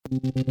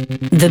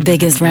The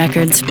biggest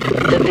records.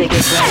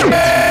 From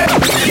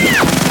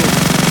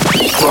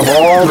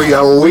all the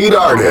elite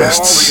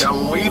artists.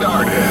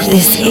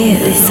 This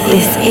is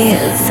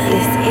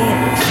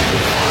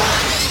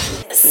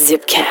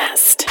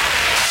Zipcast.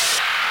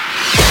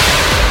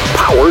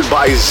 Powered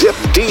by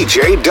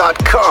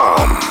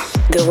ZipDJ.com.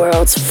 The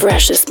world's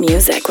freshest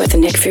music with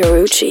Nick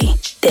Fiorucci.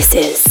 This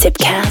is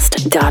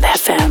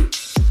Zipcast.fm.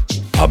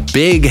 A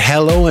big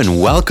hello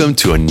and welcome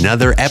to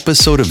another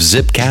episode of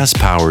Zipcast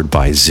powered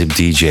by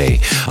ZipDJ.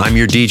 I'm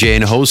your DJ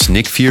and host,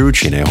 Nick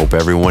Fiorucci, and I hope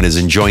everyone is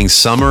enjoying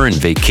summer and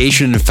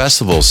vacation and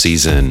festival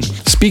season.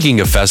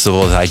 Speaking of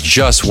festivals, I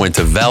just went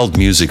to Veld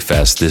Music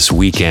Fest this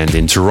weekend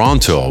in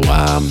Toronto,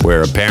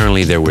 where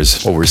apparently there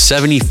was over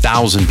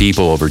 70,000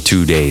 people over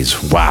 2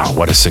 days. Wow,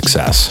 what a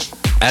success.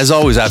 As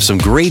always, I have some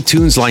great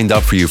tunes lined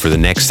up for you for the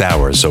next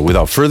hour. So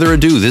without further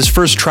ado, this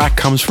first track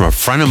comes from a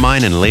friend of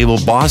mine and label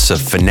boss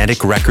of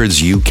Phonetic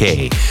Records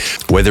UK.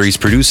 Whether he's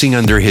producing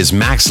under his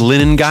Max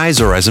Linen guys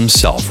or as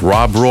himself,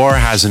 Rob Rohr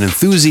has an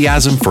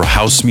enthusiasm for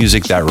house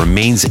music that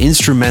remains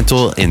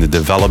instrumental in the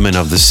development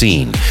of the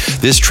scene.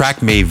 This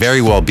track may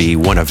very well be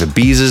one of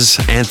Ibiza's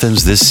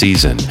anthems this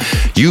season.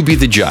 You be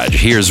the judge.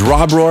 Here's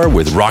Rob Rohr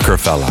with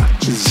Rockefeller.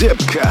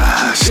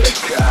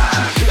 Zipcast.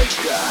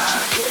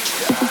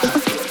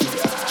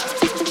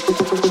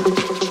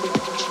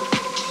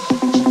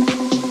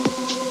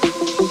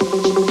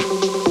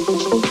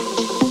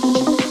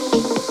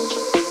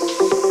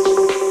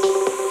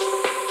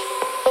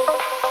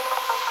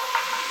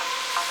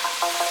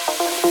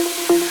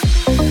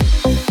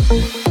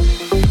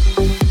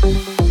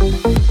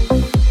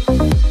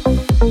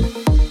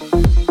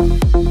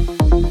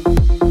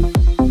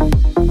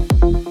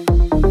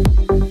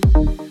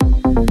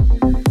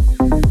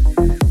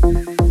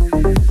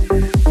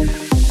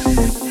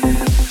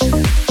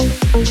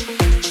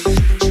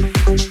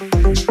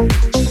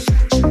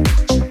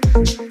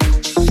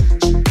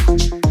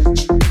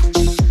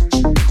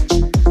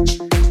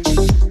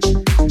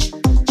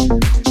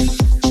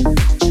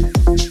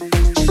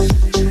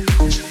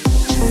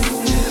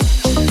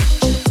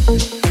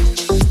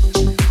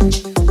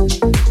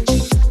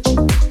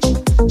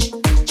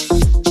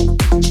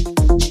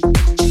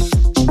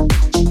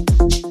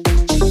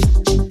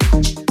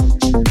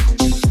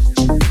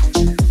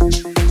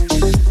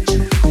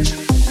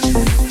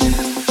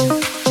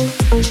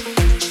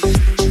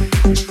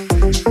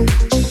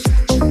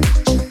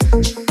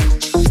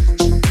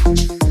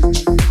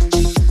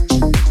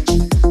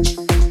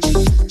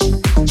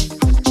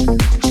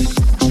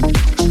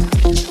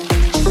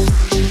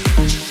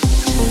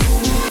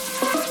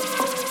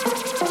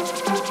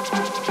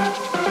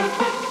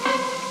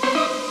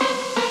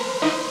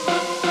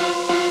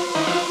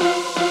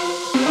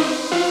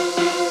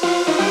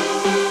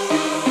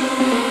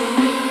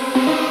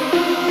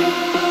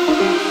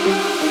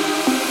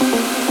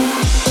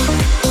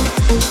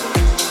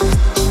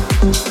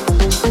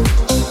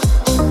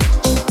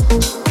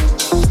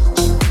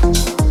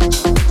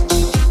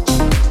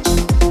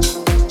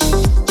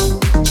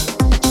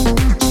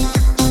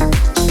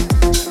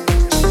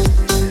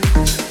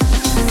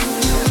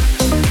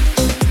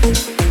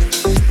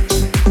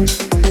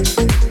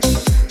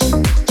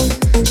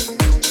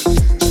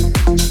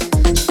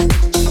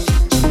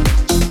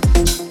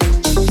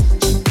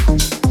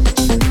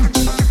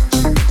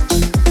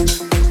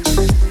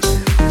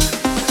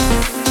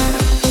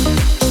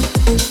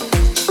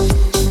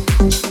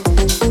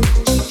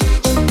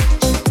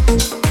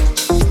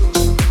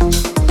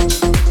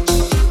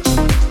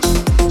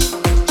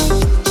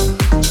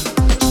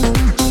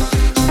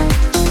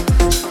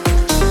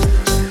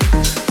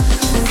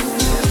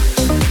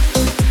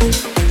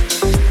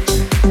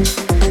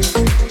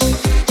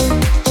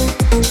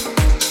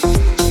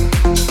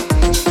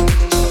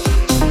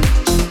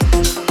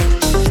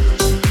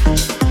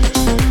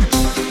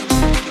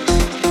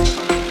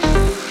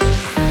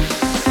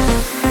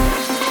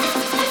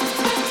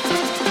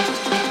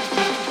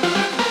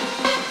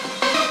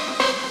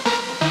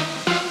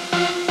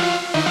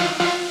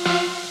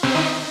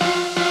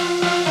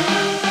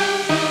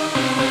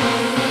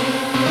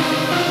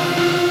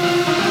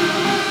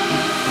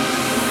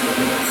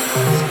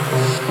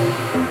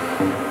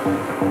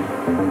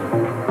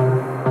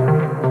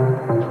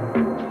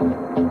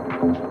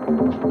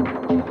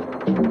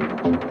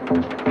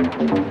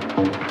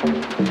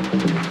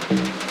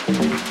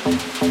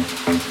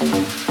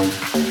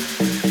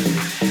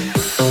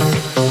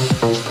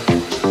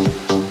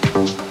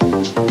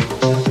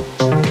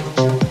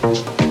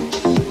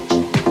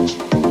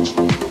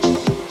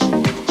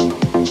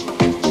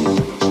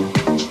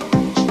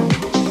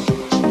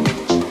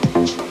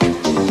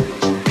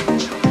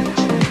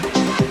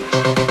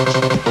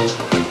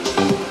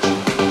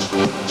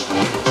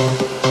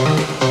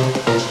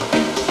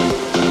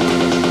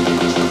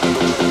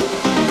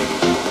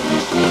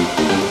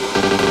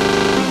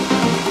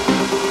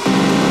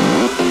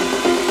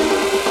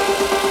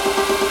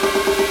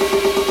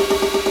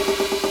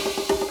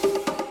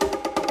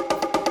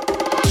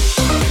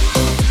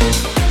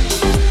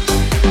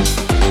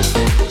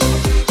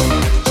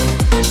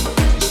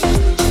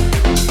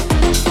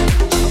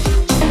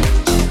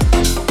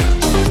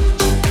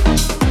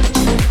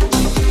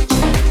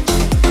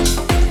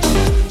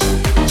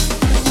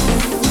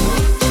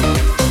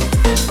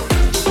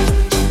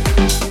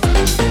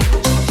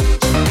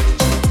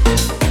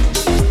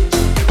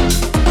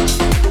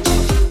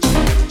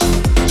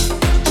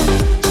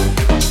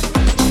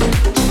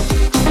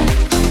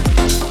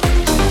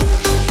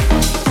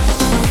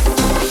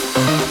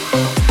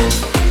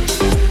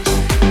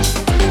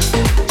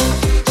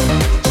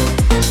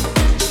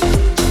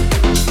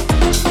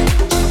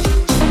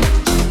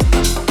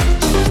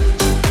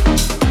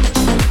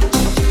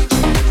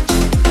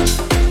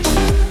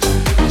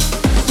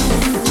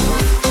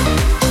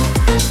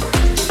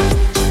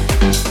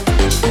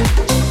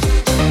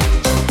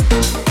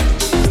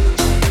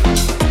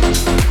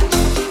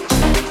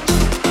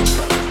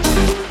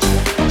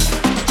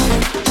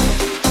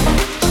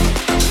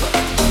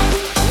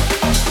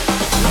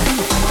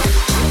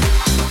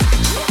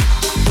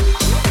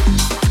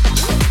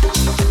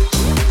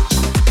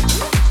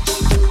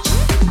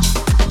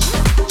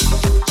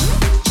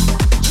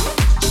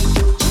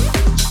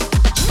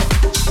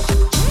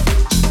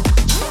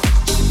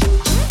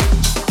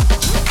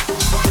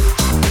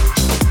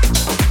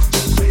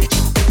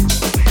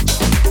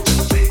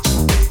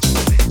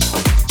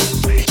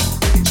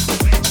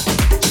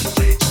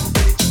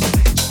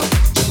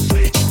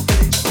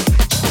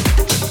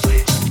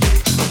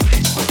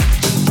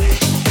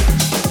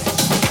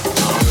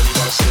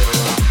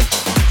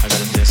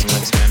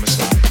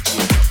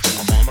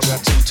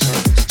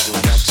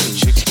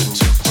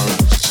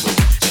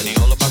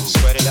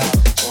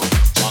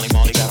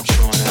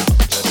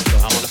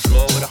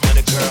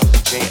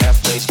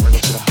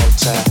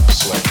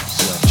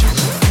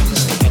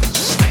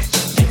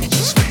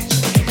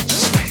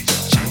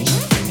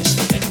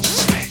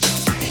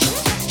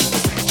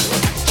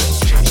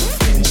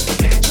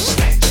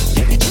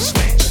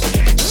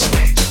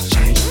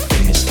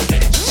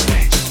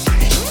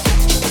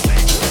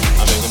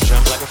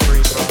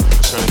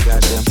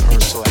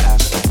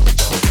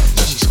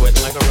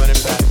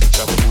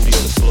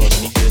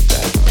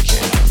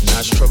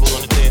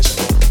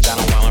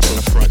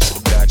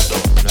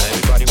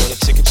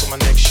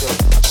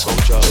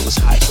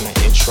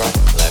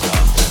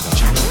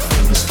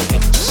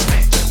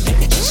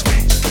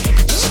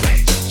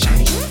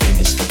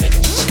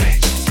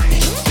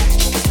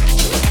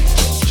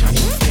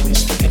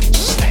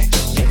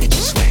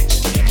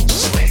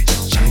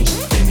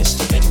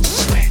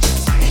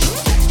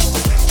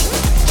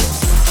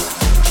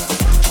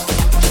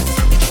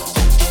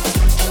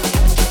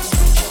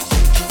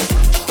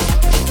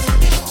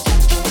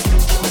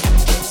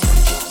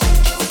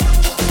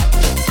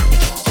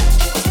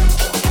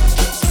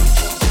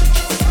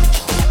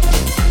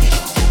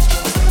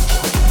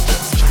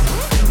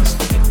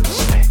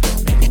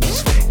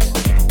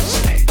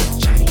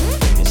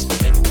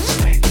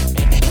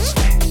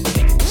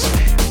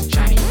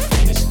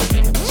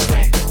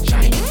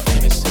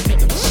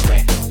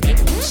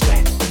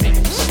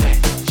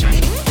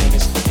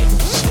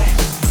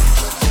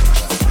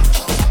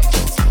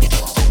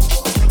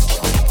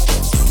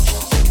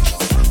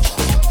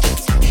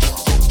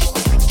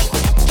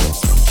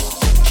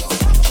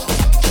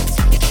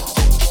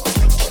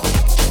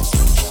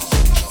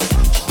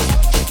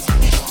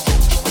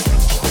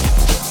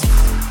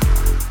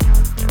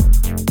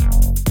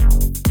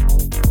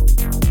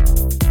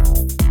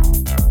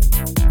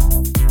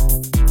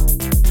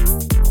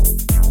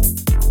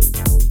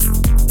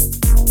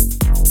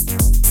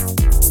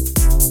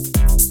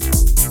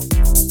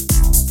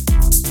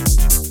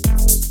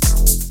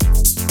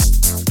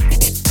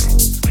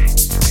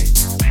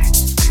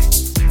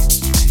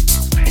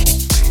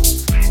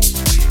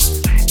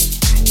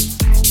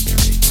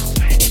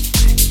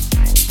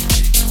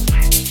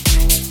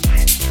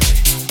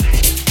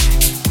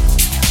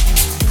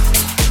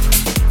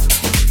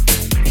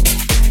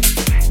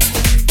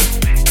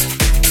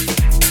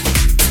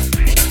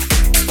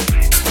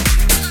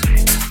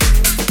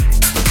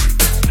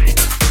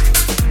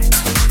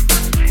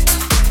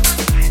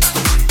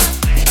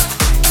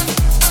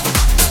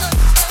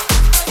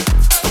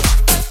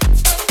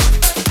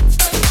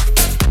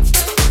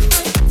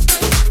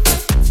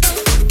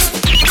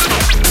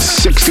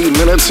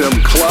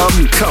 some club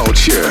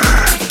culture.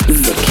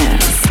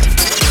 Zipcast.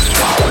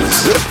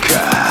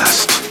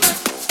 Zipcast.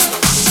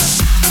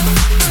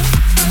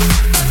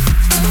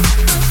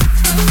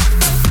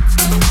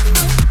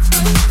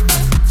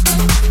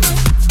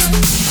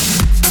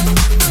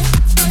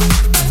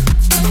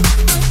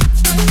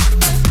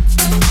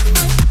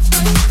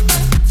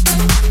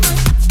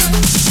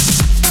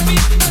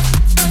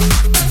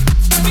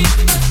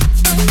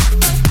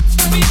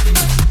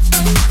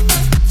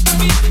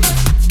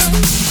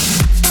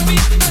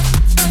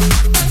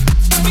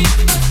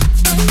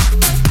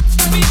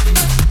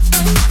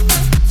 We'll be right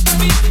back.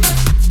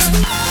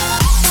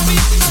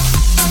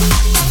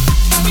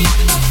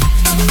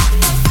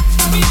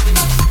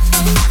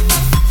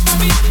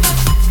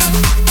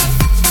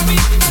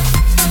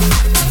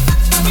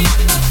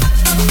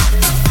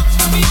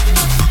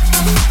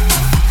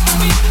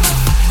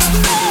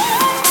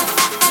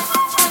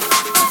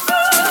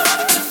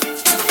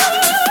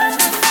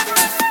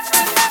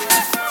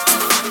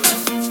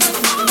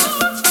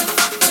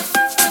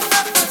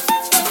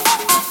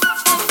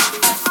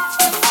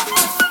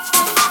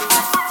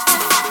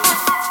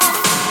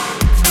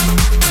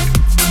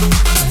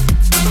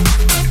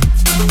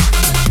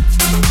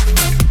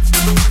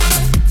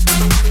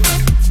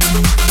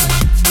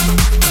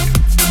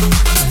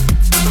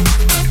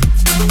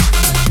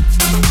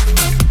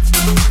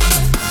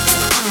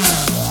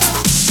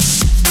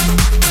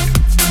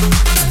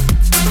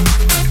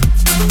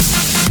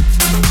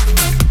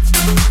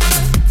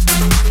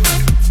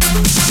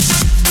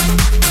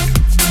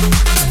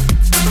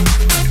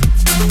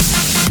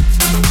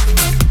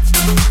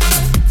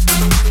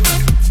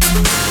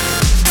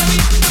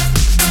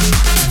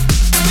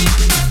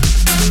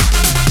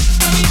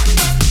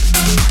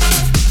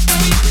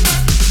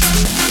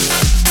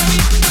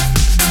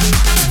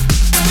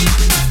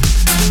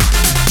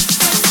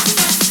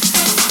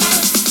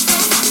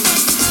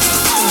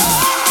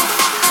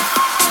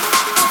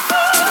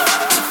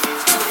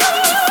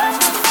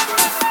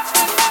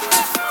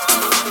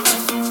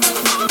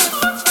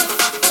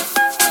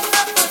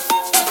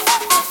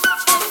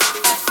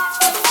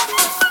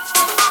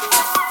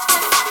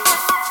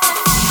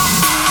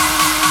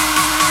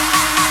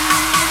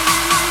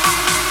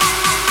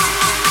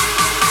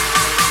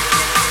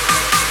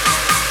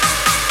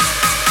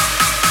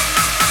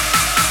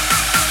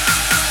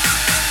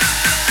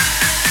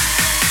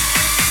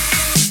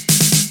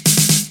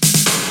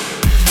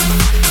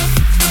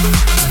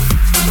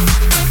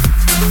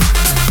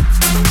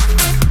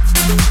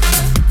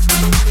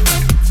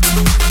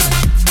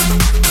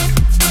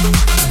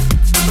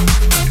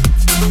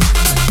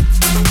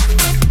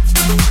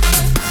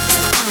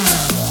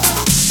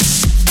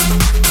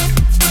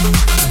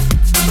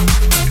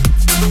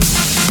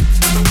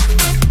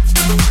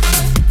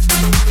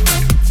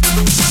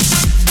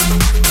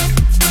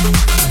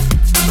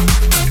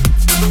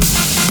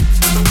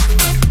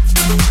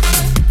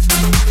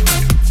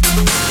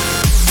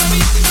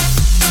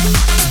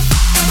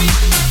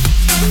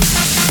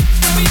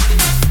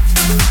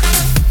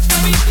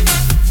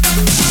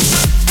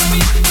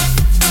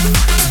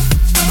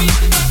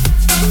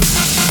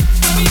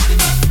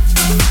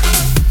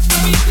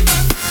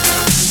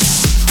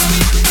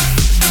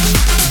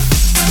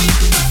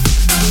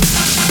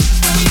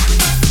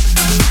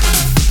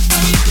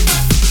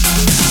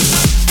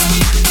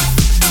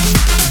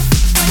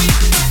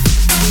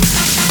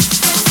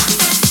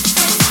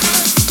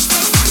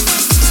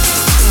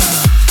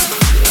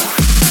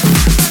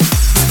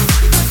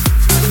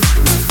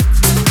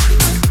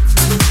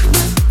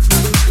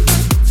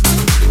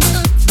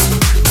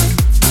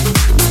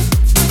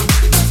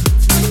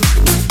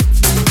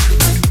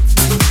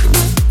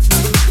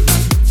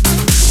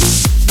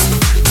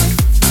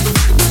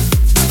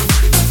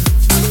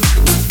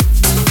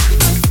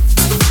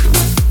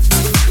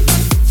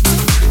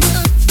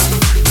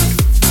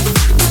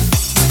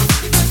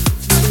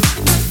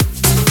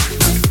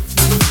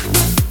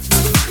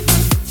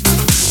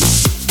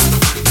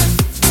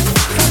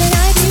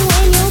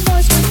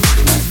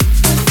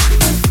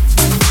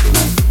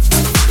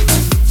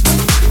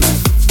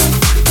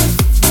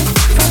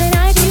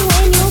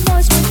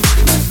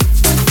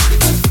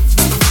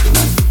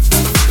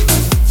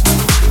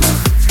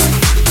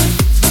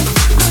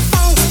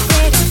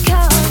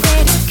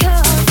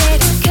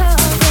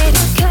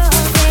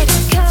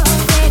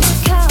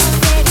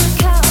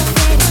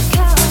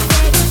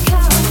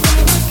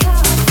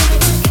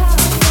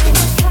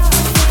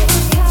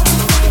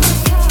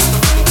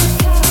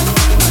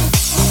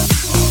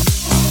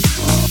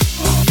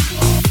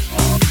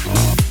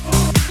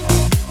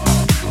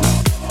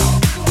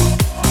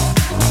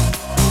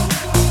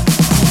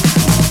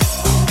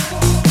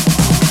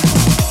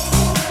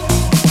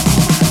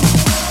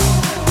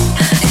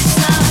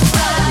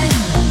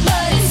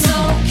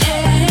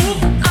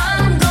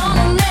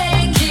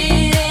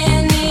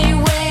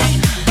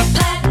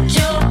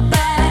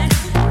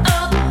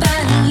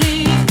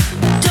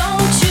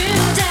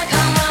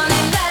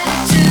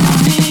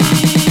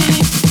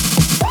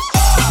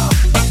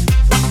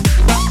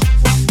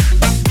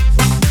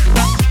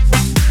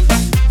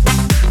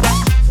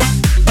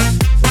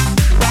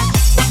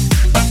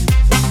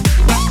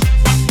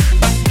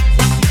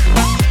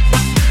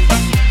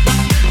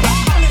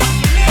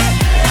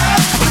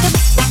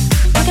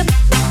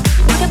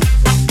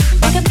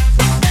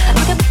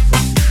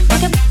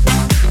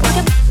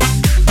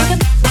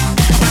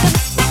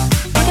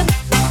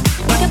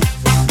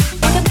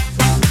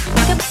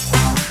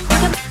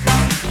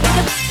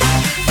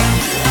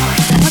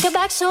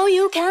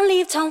 you can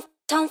leave town.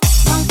 Pack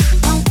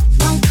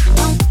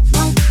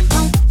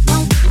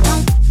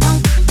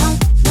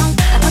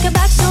it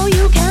back so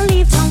you can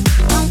leave town.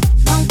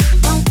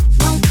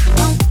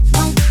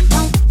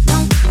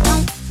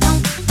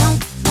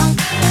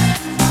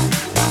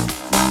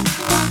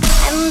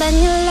 And then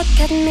you look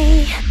at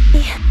me.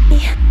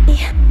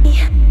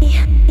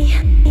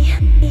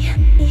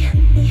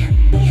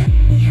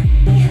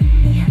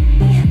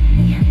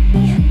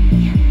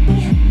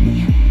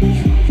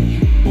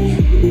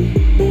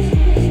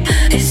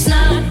 It's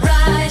not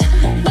right,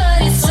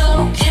 but it's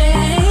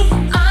okay.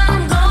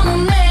 I'm gonna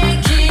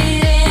make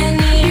it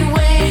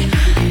anyway.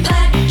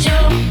 Pack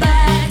your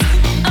bag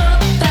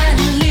up and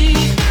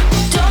leave.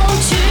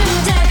 Don't you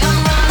dare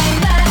come running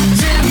back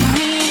to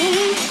me.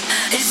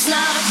 It's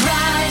not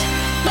right,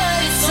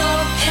 but it's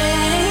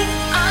okay.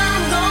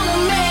 I'm gonna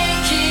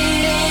make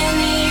it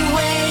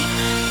anyway.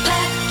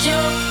 Pack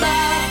your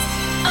bag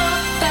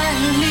up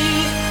and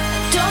leave.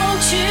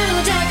 Don't you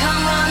dare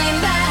come running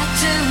back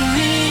to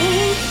me.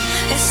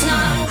 It's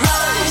not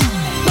right,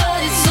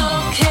 but it's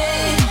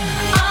okay.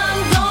 I'm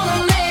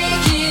gonna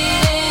make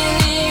it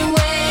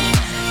anyway.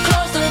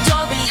 Close the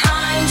door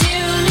behind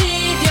you,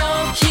 leave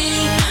your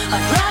key.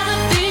 I'd rather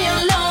be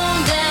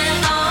alone than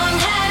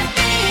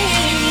unhappy.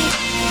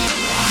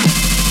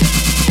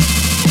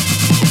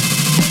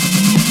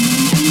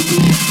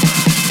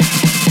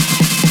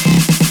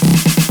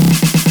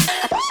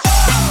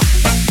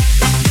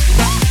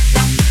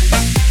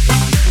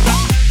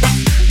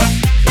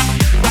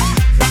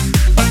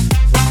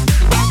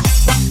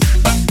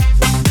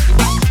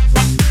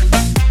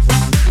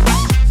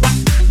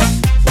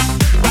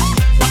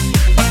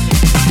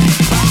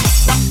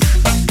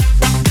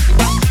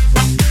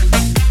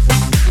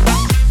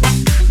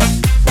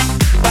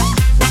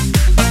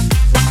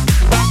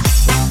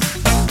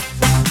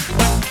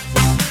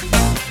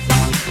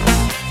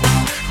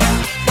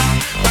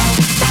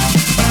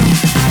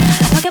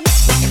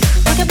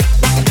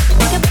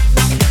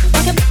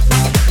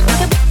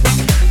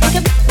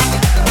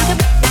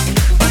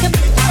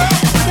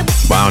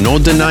 Wow, no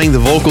denying the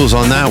vocals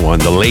on that one.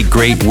 The late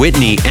great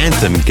Whitney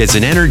Anthem gets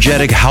an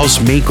energetic house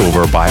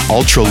makeover by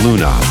Ultra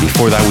Luna.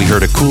 Before that, we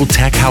heard a cool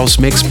tech house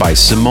mix by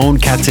Simone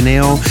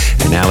Cataneo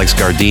and Alex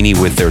Gardini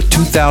with their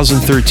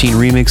 2013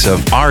 remix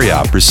of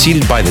Aria,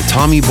 preceded by the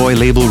Tommy Boy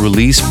label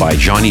release by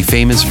Johnny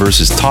Famous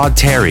versus Todd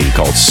Terry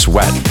called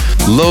Sweat.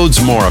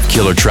 Loads more of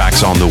killer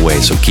tracks on the way,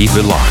 so keep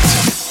it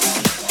locked.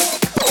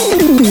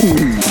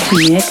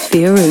 Nick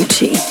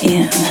Fiorucci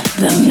in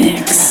the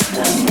mix.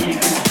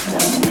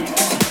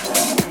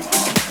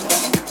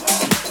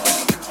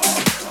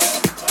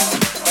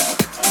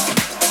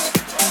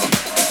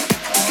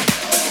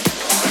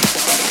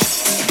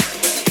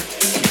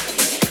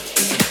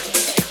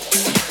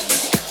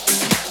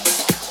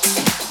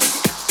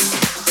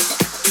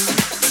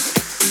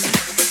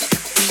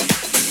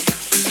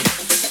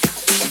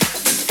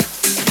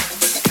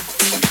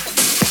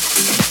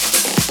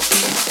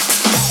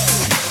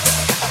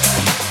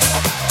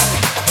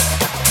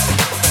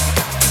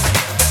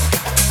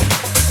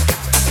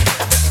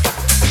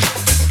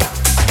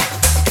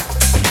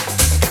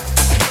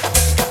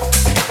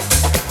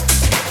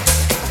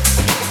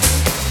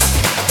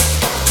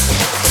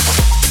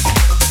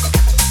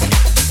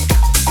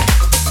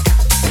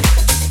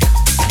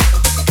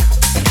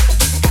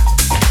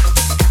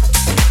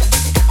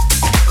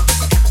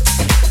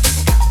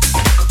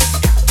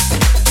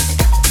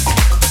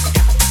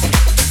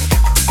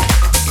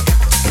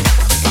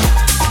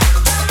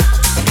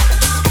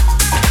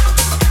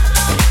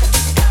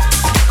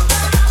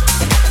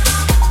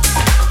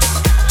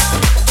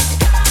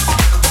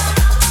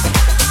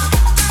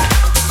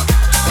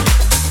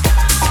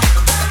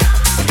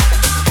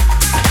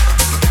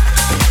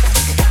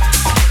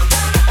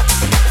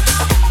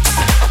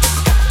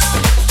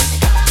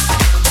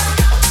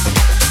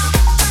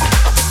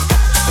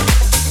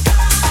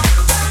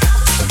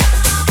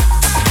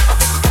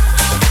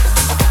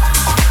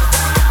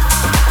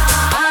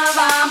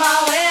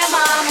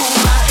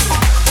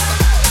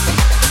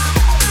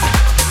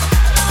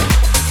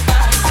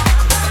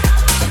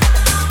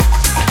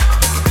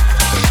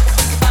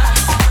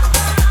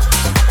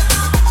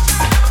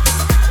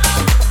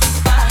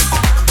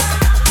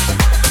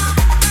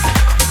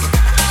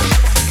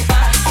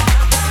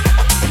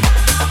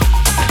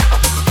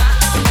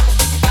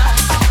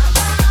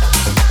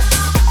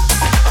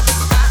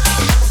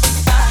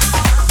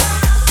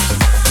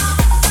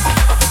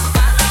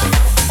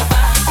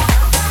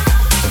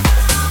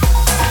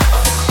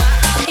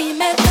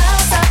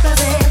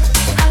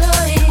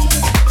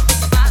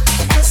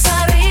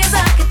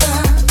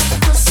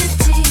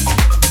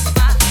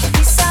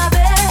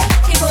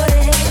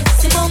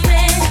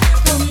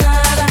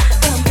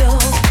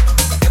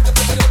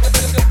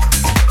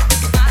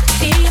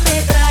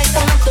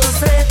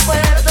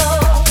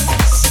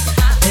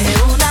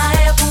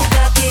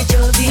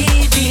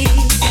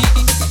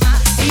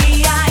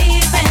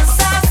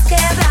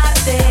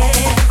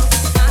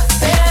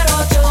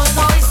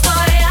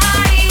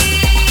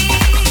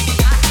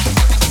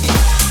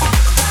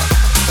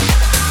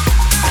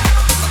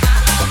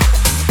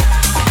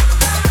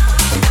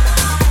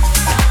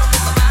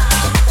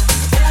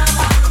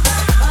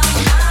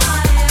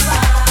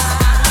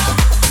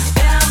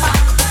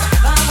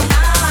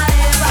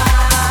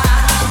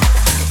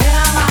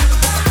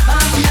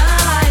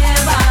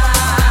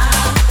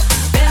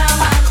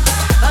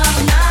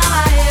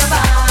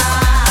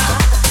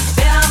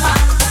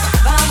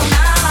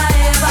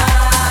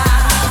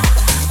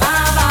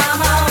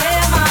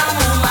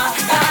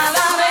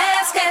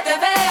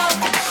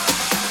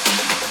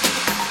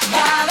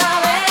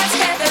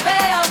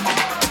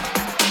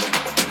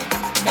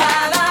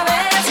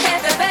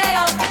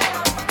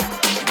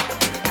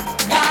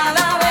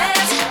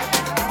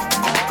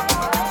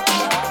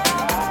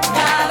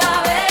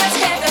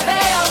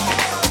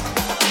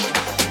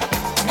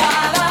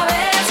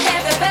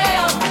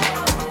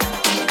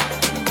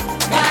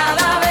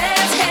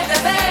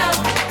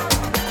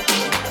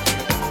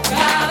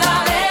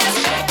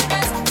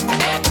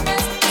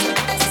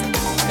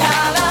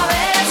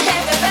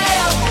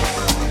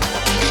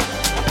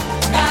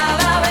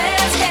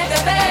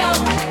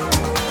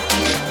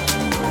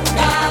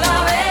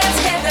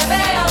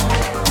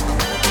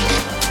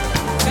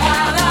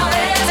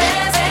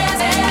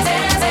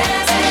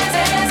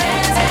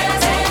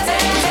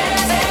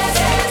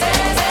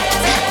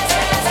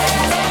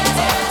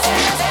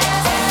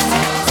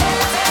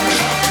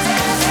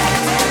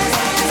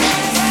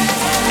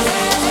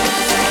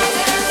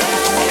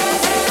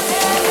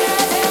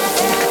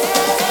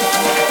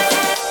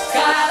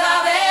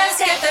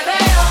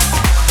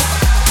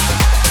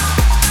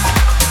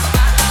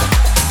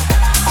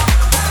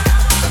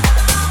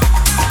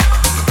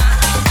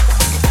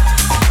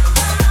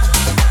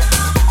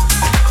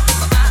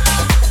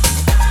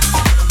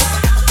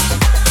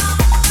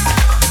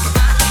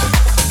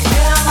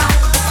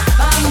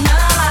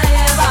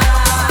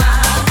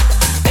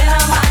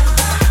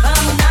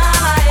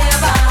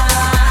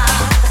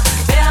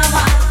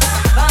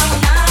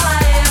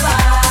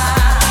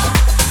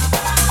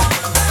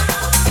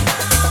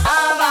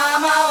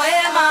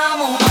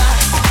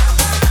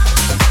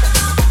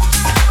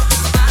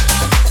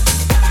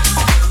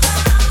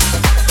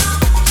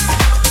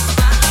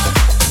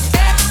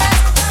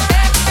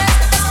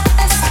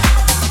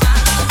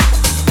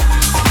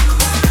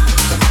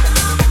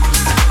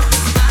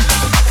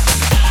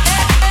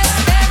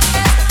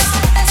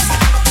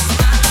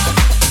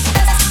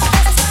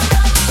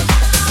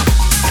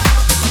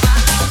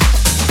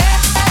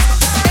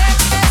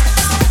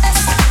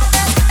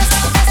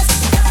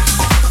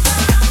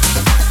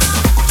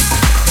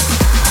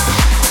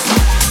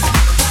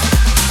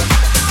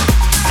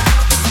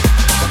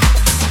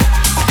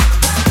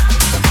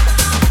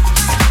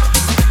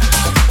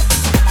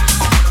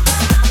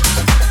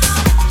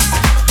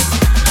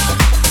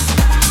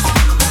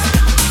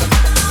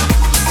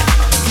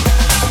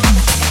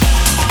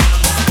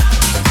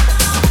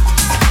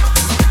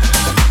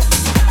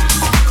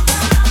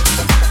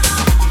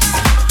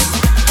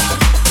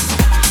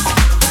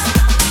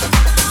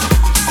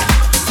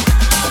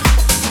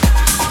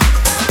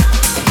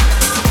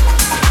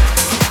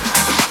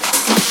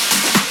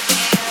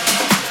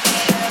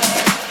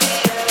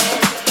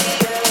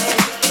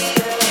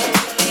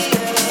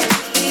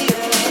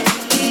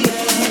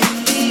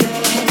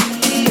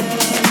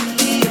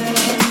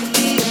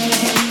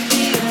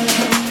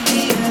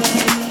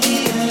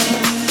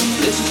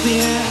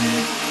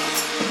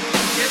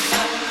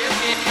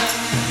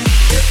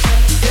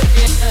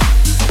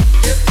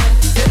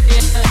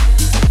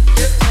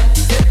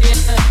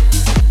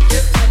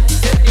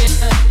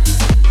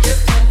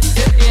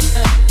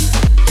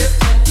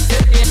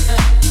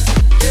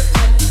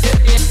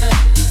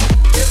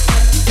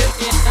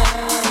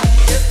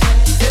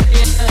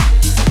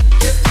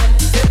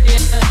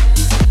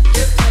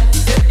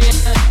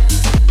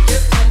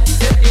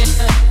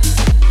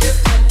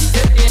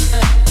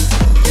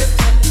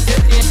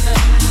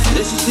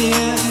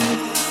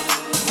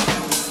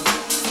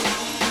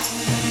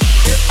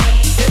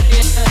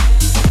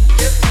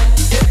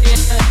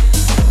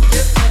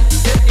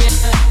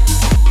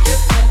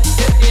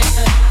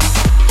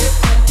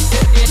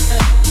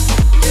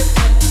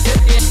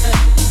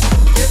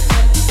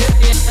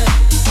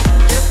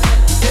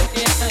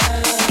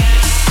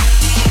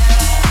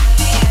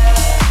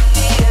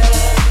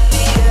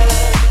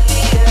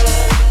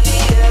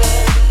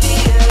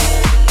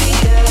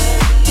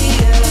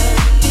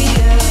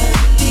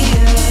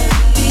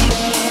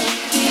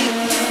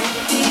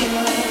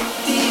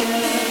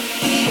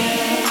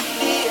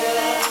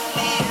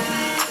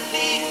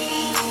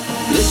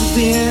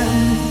 the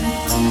end,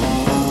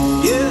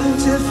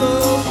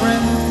 beautiful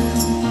friend.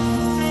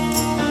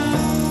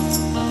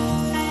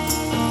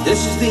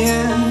 This is the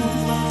end,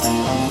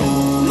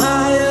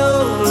 my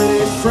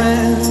only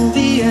friend.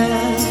 The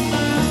end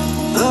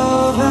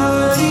of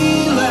our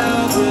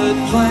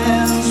elaborate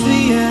plans.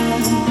 The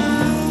end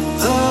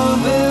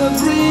of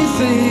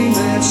everything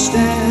that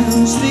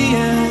stands. The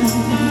end,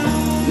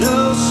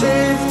 no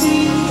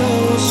safety, no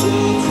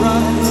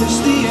surprise.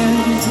 The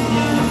end,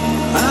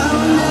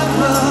 I'll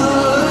never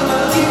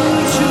look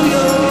into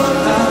your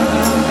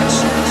eyes.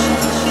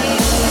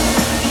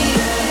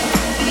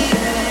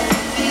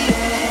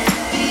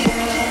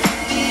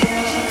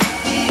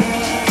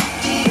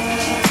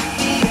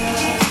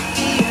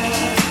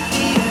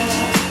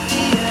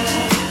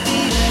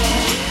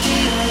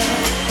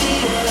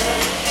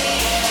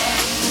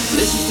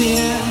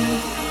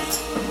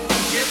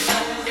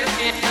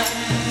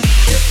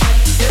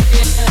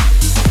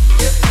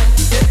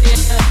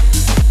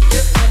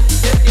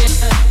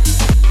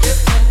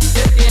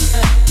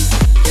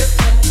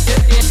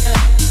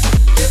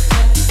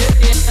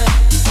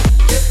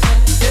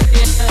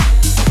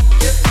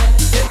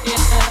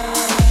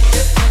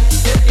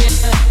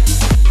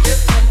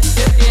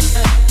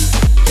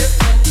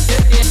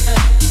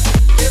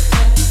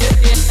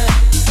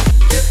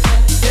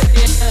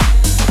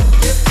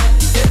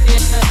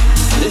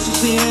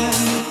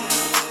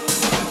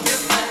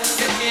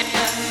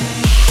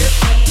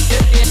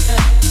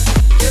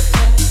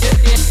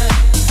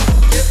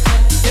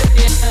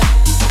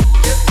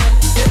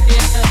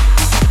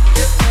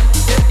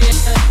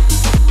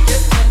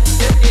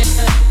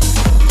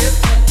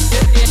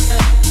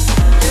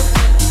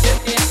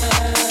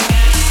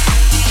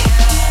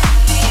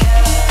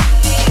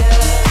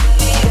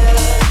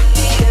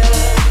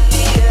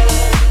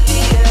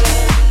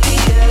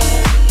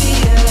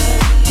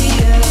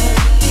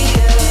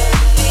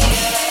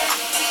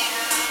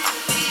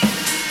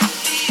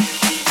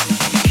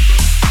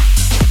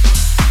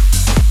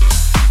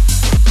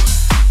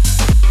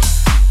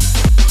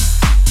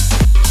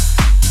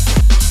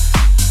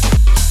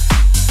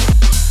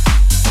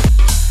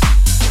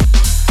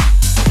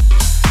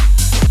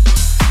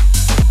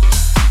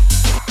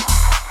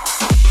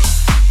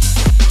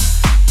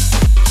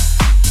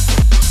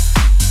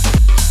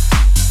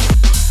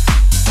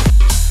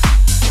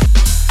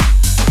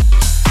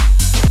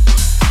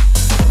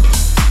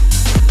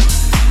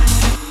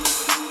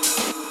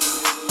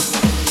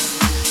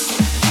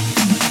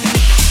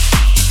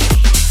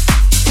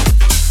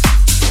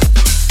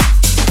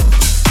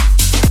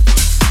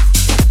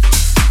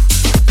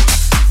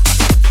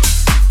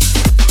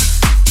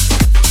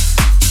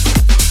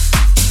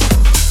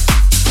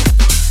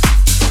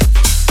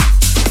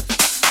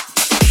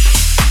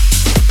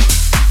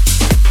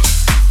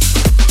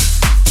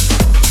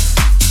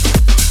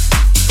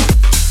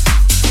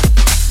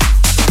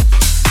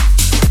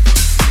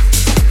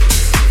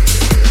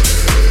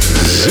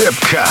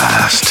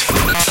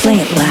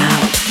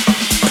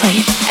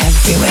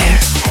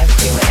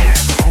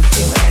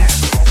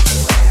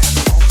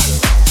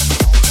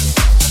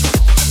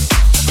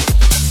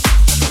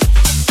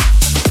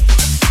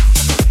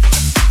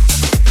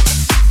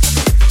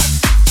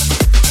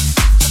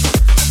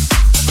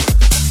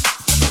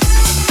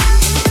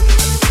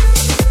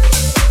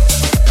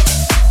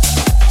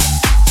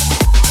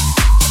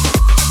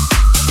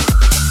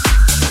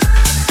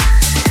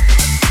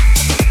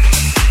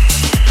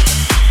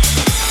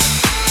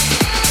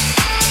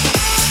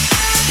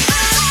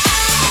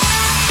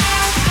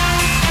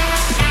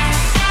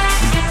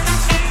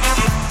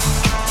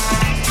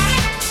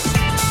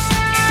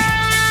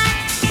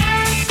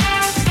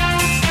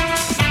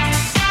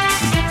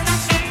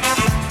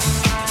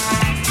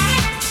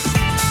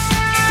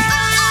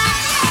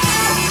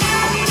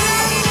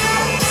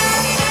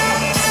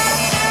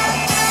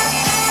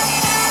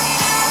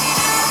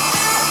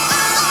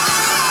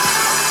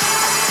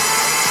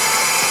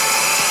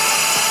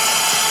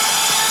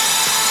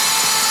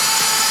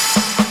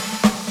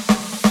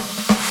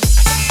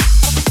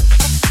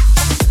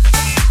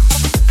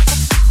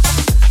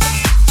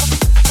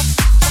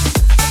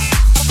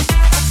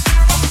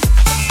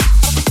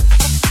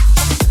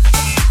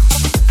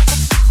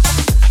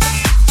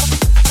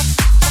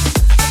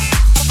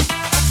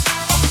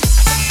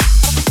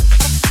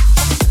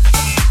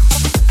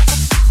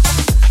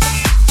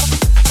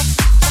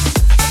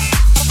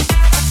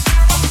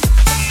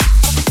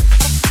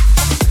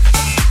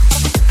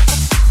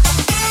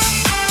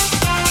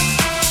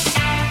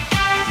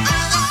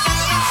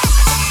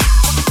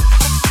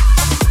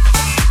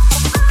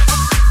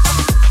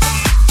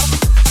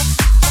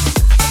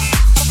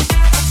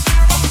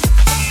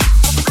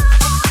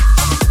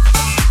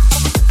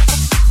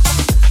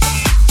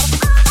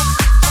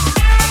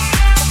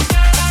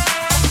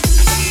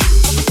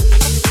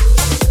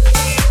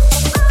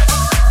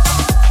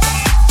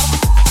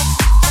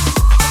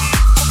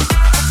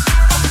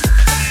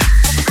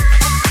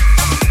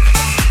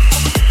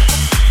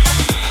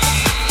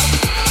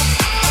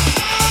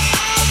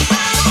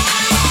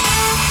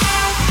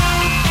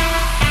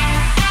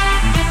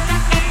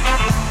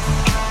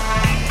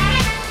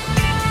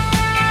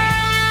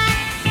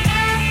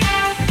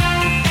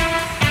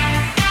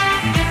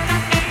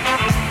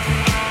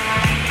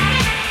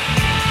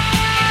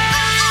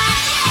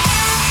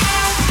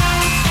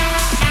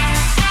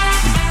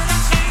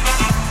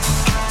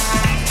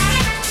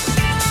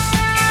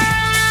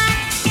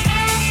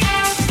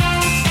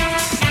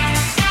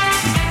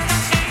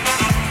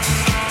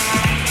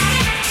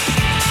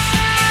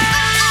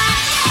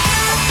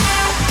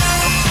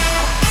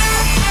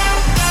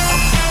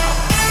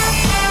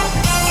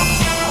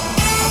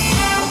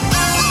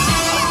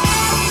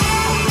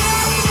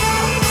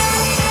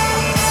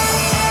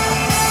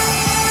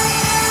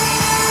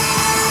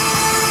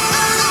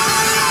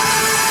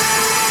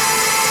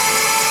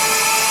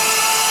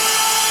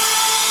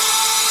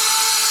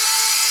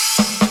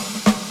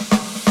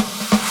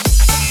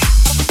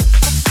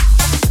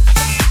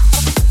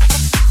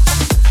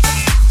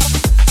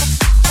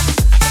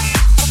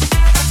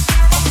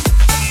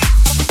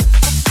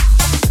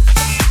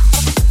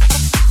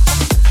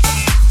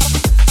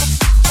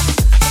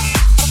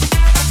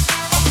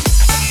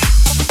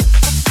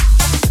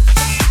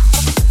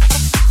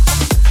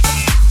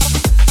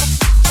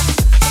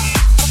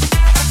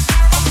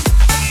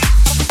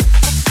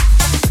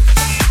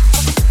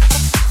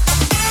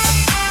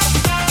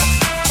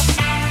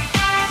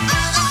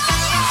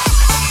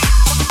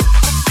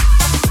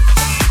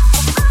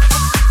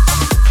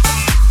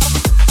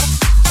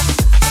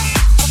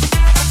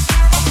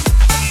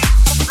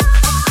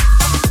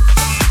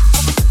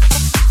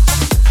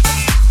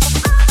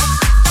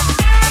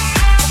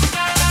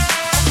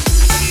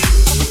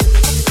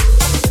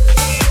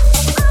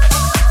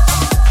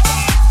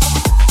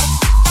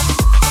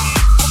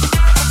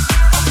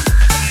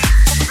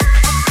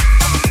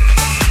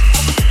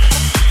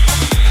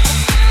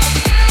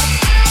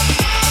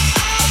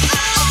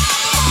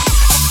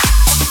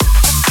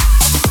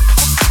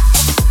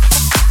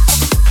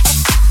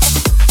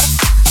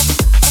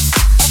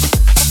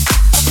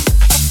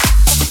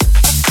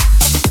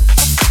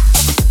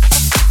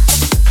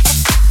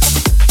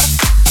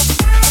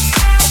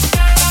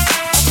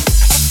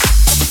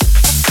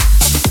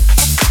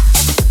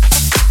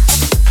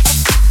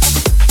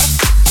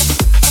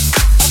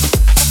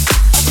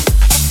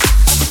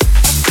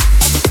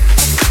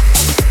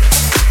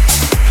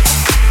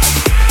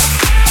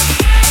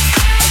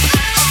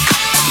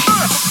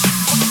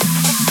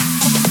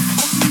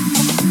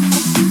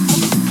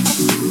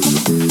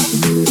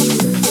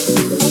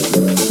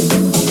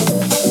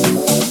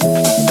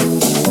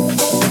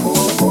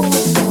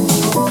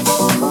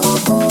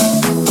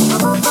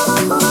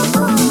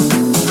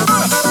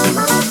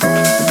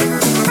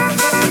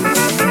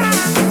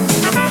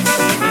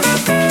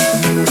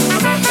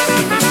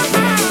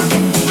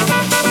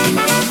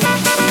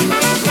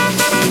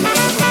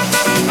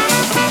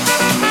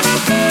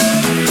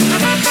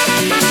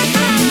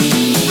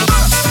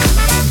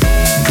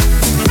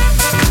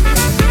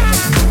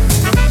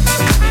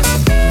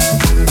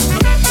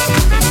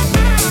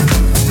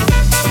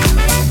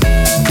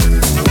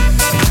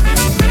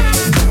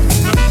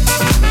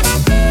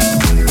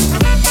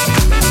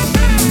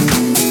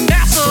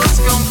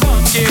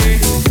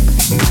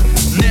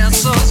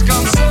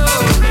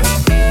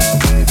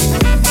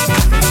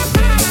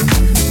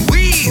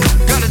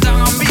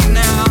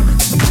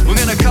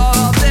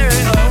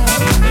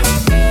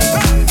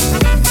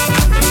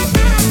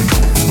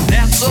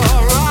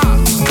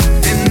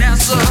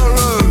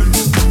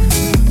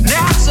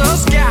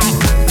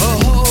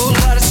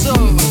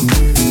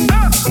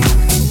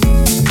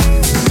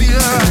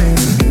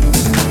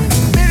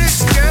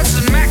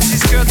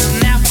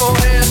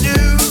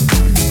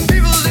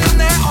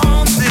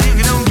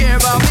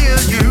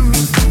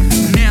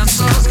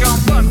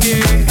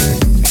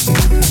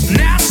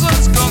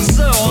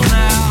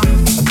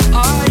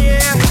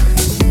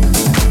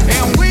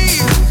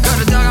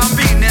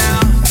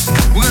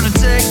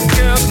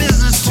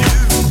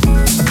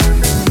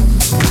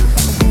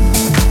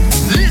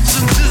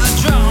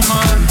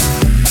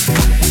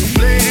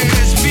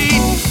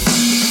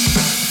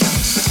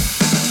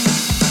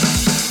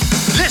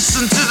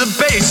 the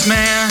bass,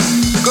 man.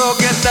 Go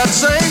get that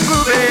same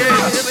groovy.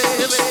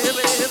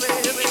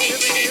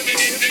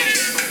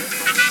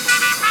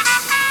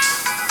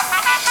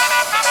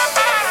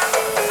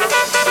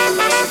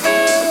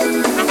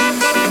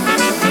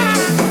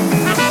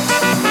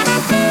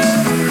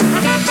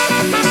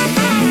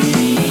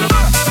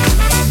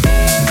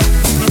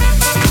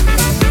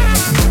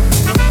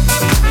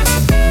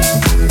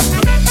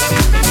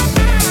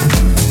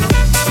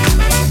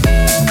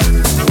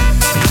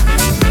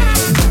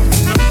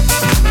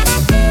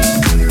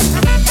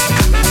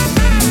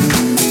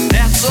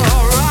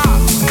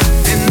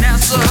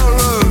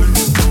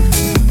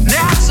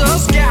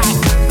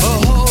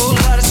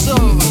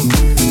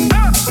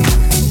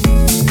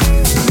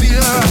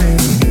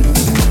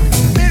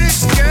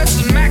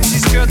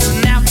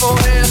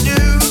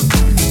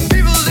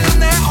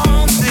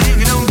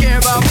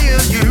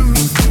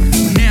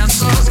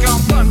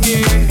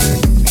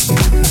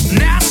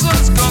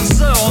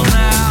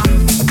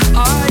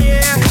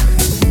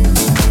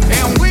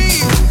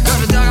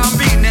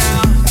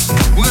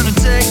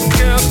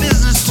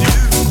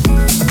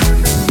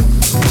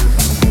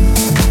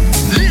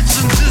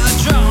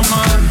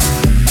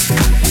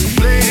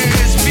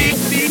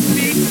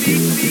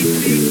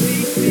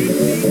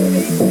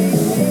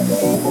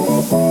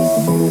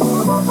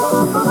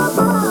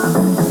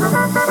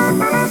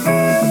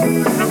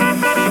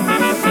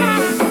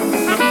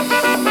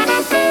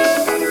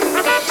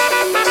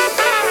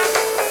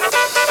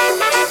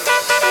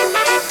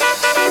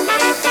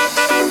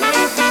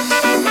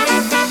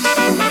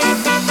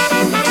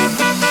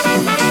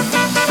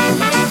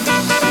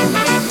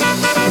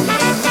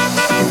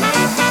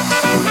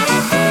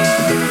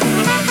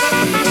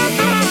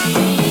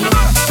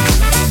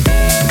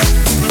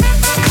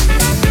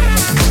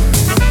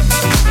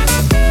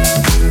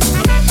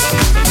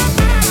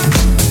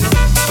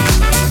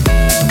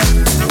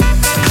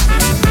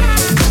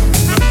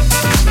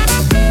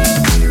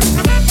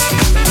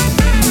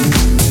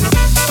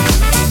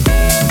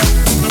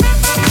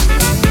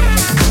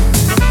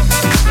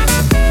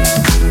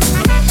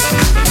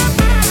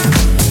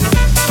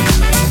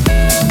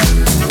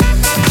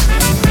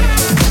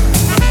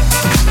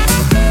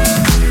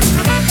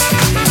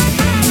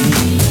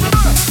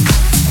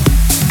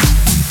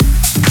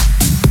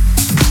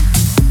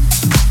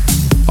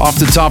 Off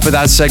the top of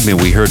that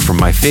segment, we heard from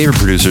my favorite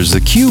producers,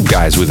 the Cube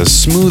Guys, with a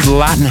smooth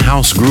Latin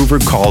house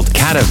groover called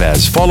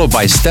Catavez, followed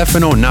by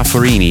Stefano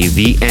Nafarini,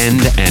 The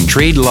End, and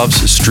Trade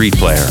Love's Street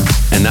Player.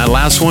 And that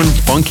last one,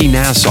 Funky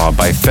Nassau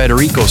by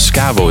Federico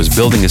Scavo, is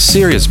building a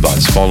serious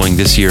buzz following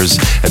this year's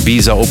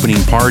Ibiza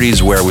opening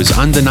parties, where it was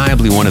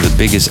undeniably one of the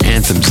biggest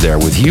anthems there,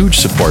 with huge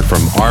support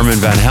from Armin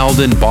van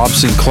Helden, Bob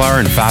Sinclair,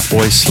 and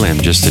Fatboy Slim,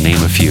 just to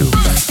name a few.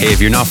 Hey, if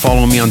you're not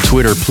following me on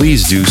Twitter,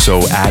 please do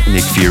so at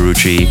Nick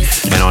Fiorucci,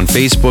 and on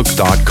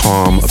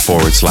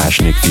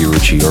Facebook.com/Nick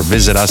Fiorucci, or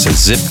visit us at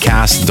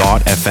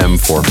zipcast.fm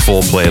for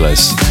full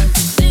playlists.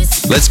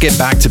 Let's get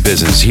back to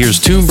business. Here's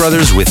Toon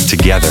Brothers with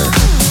Together.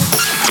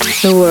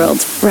 The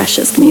world's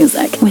freshest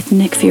music with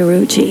Nick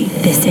Fiorucci.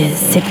 This is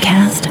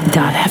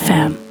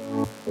zipcast.fm.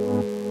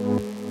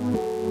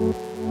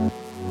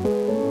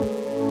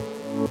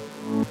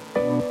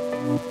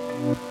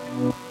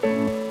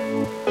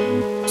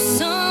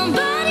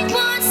 Somebody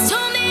once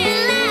told me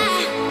a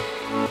lie.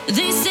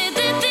 They said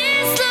that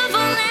this love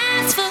will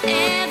last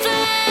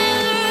forever.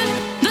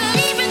 But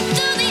even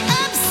through the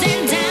ups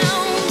and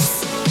downs,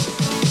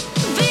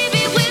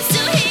 baby, we're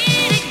still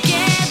here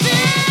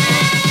together.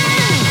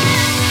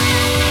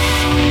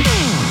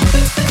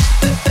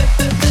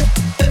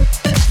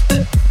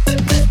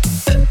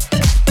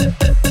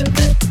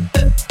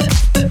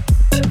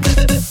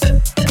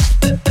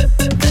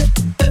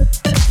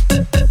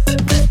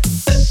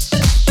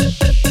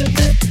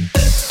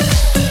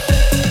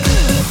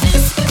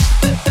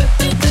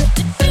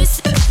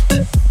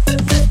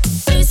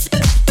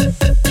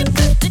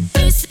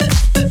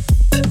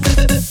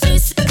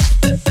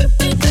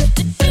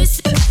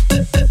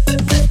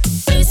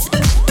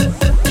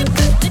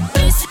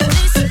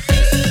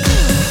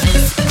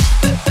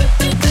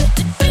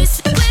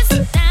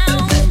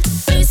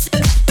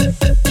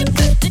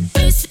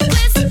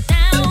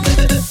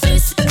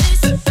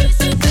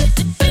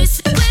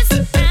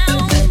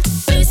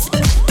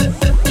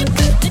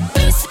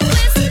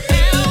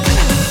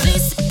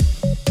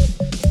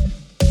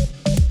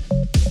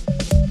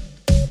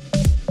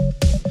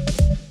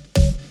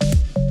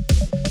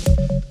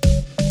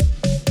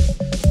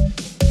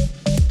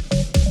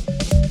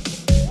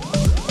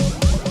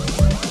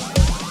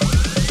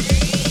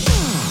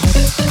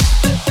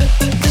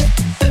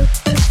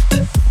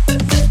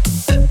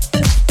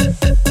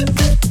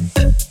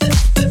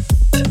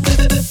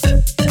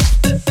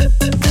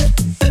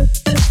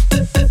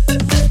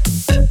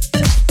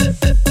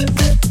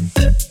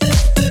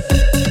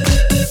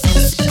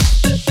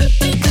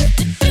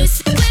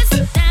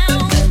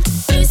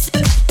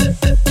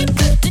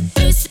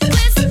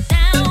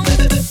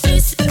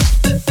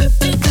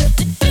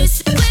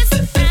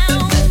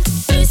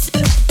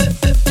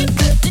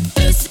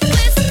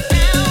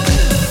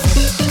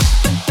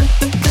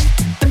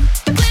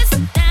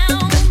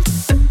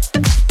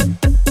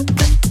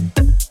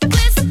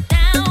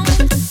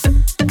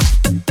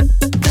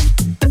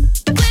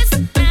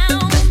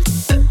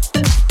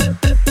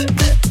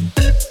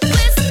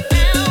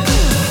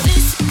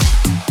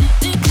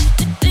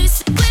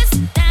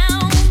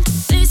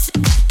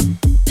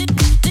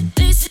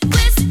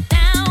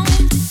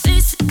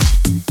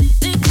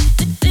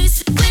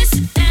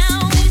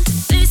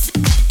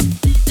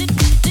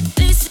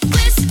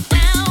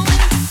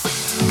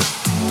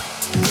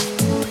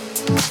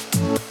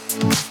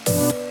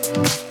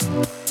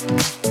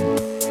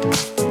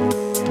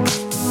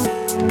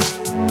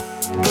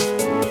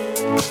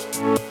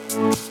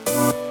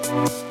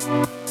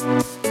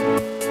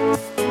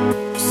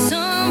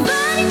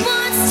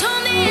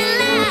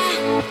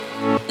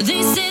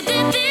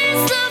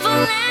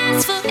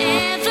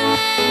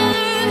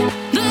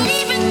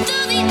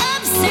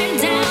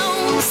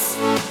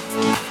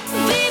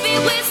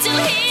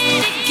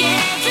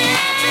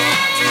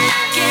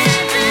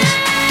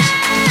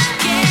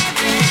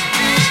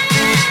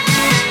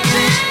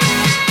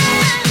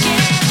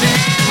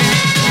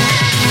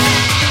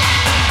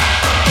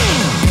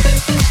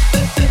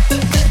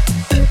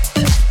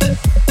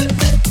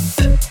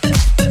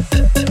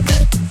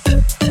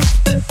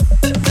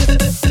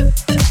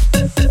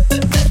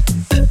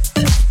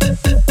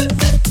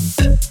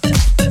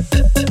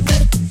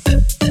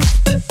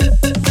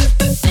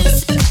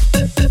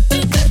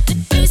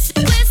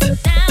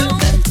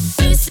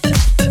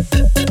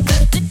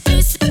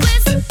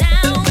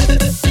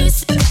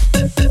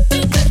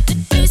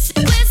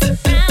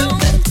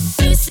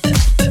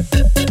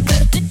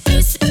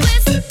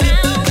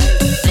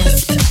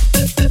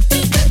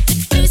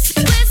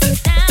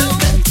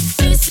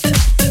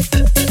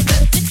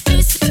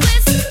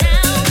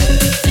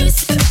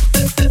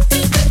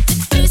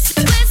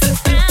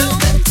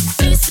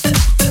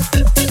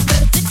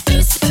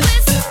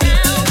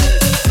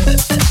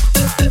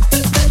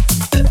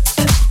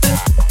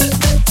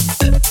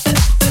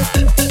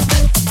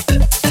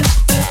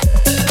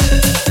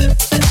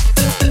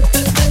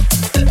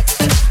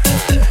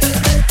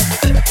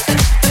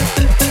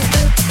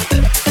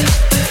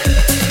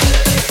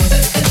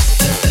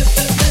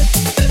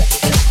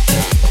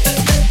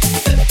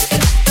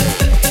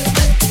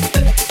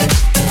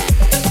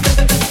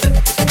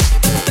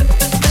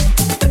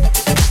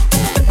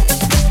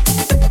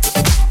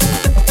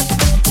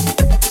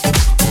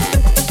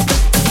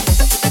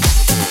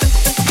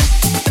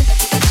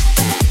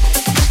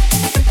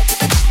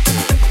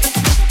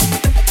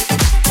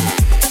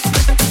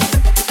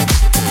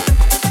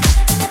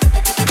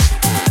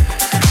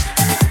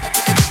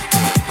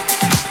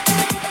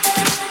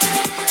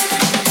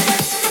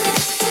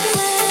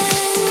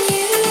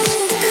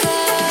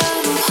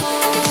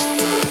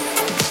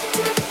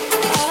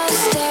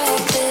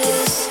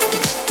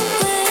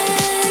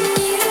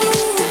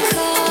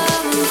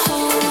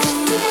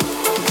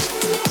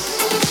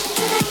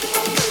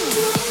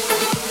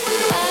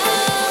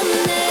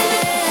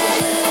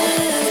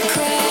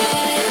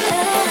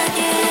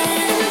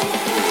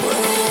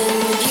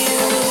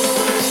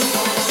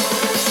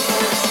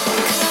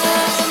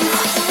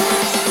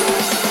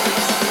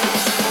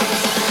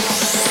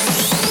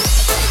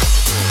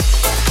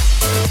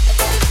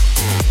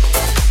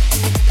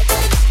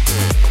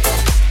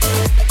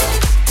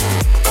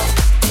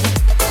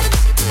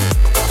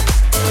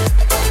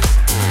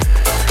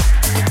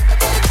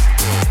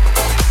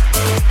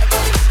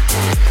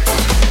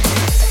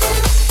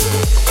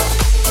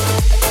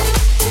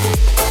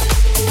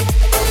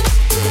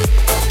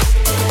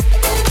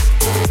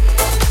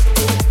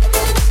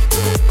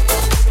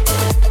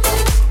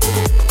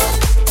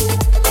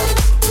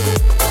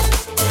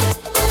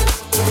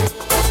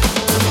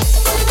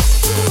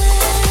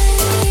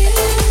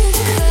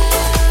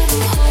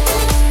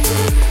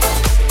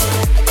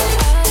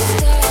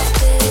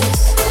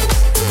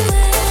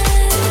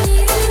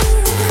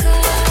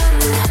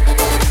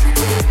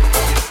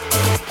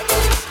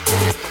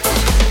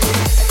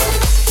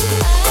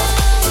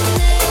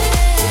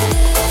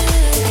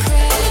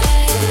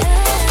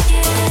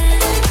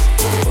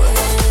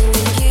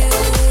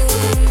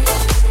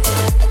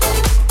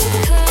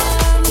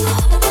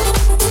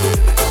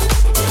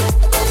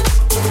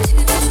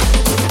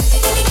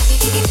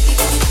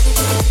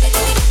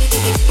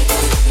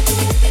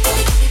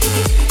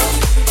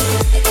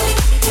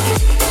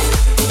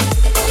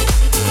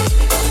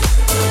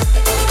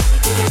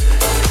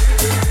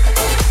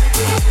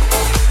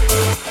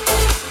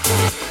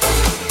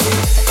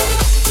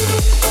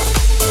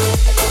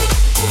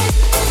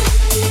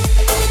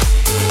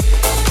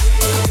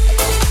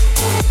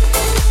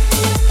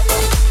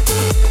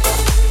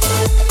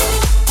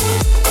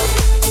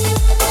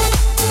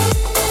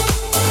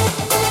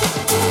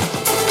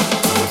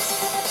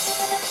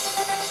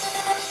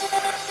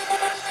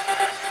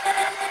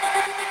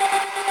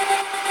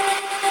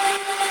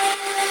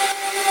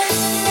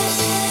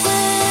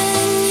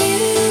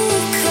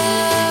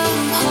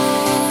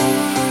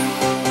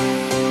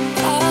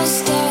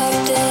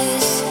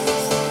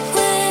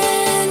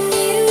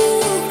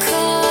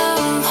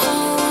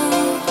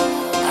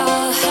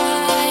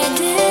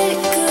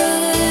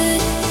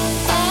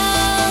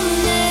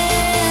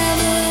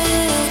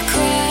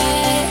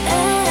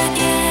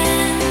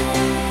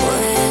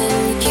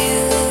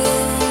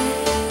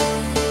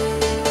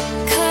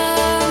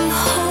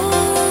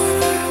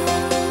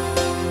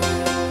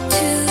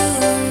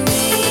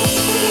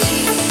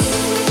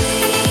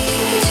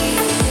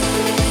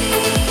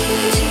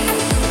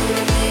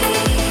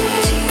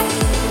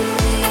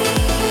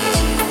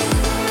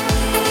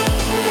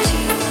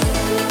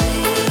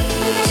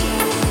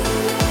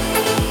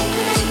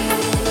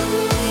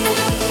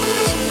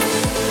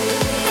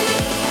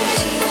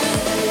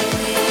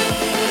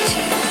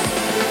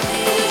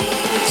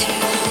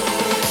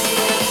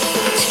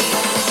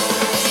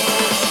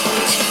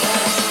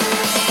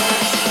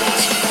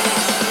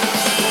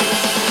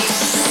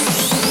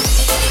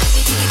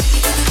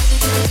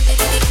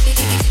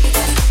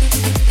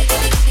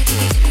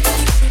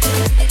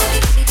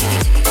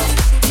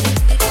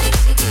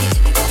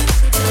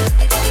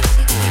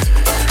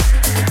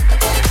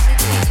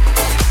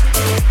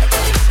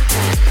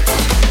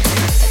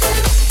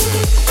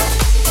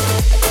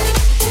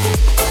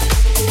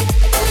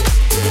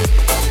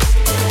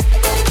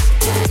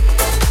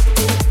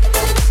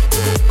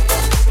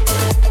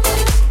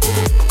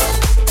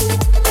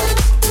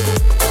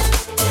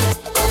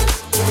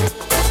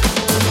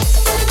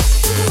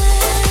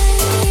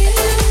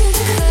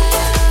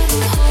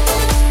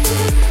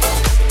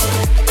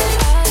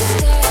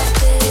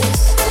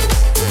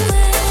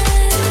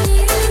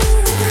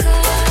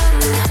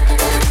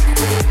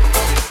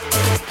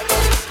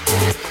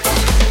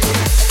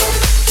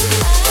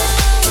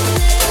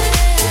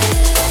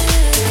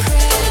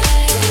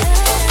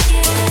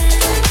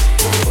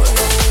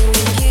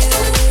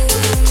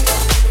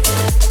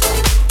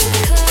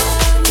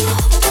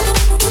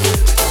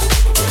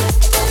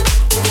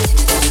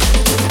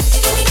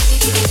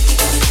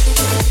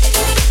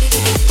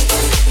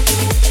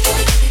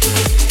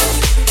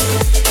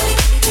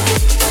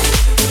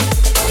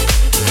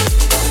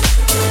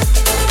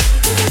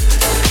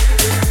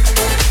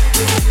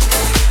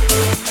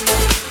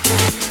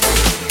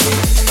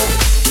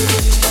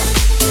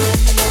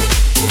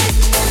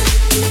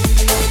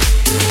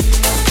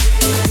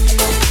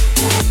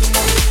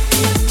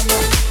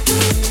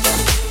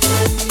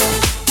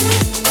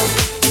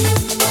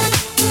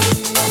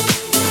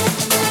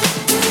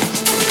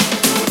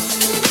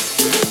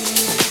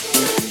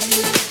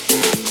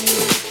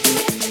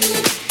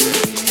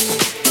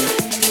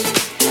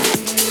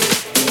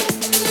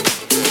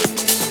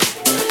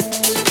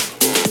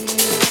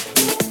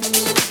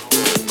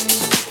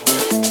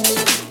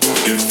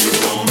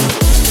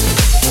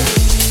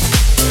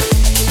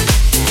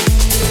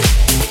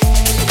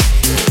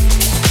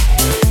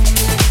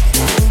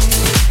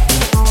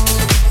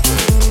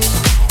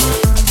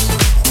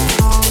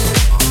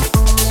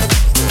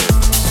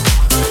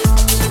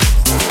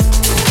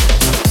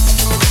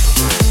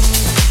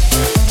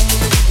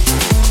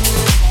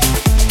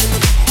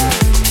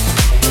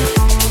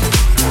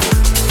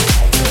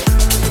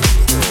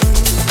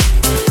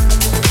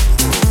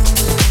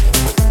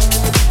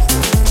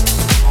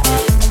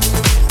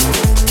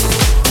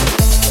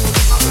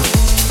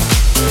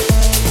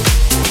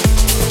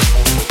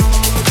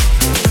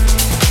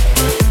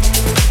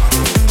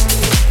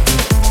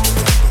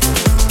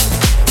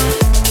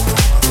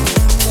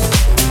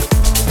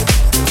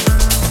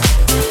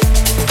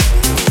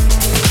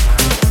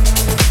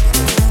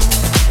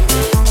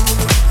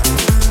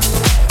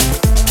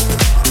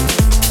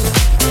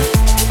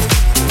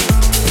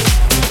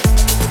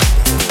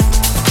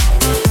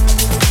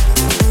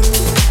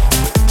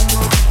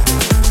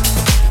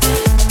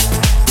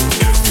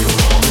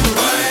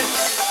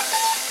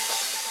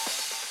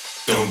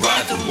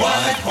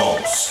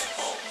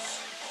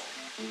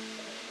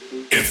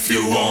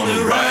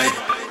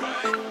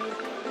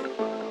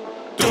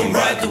 Don't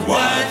ride the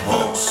white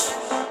horse.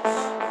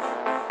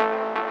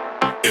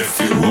 If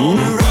you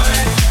wanna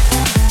ride.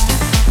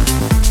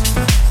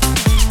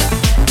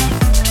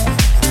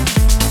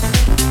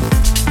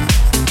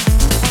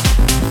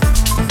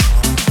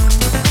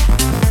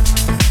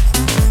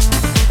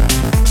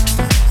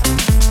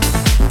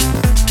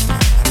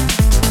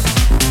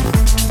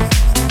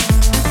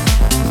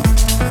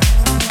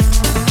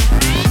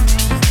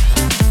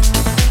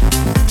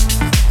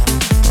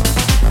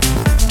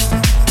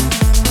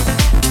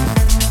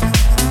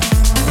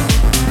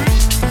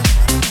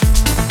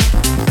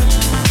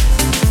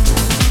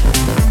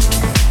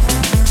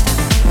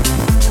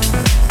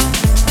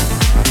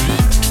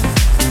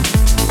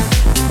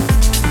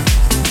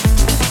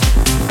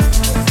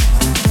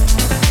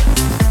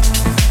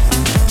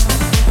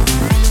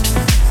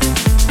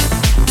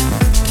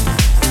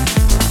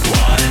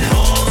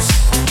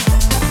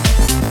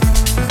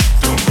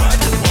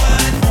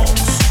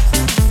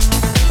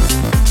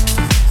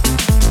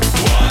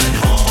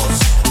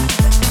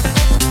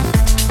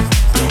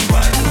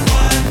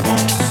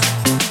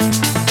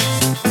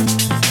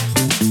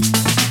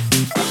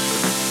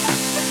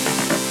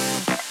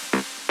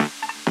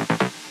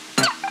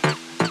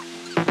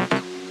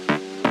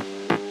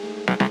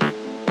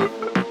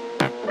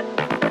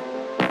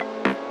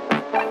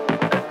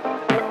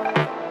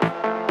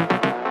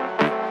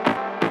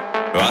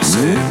 I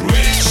said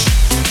rich.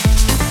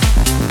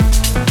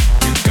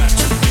 You got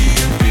to be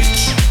a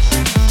bitch.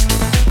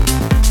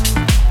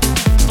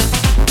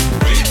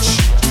 Rich.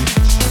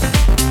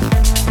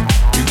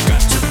 You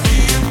got to be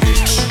a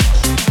bitch.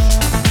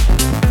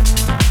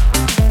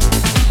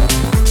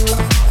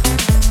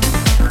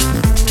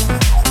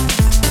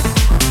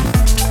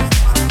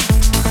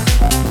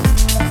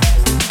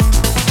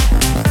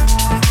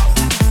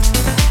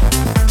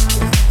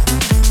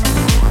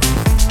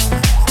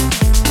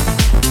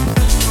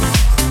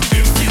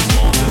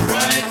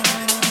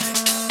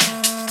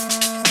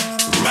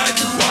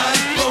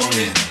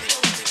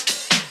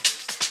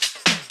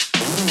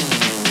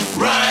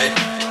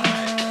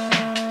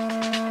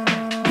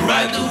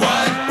 Ride the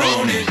white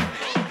pony.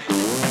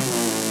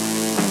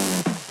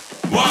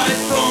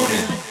 White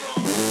pony.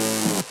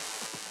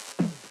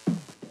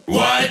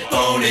 White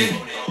pony.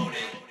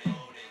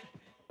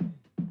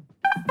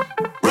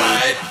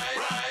 Ride.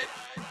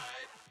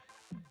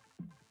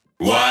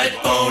 White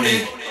pony.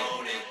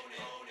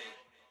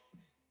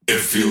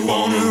 If you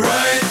wanna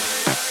ride,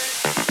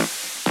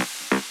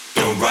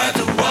 don't ride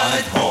the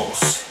white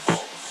horse.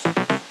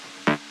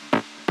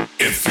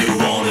 If you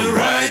wanna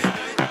ride,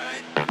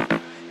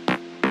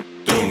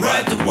 don't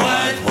ride the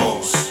white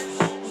horse.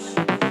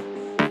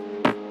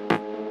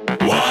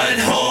 White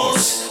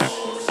horse.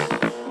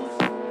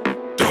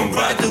 Don't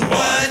ride the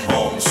white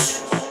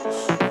horse.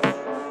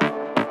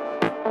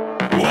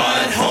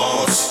 White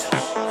horse.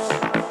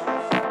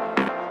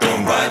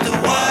 Don't ride the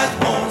white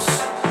horse.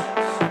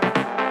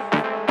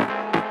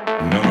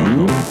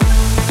 No.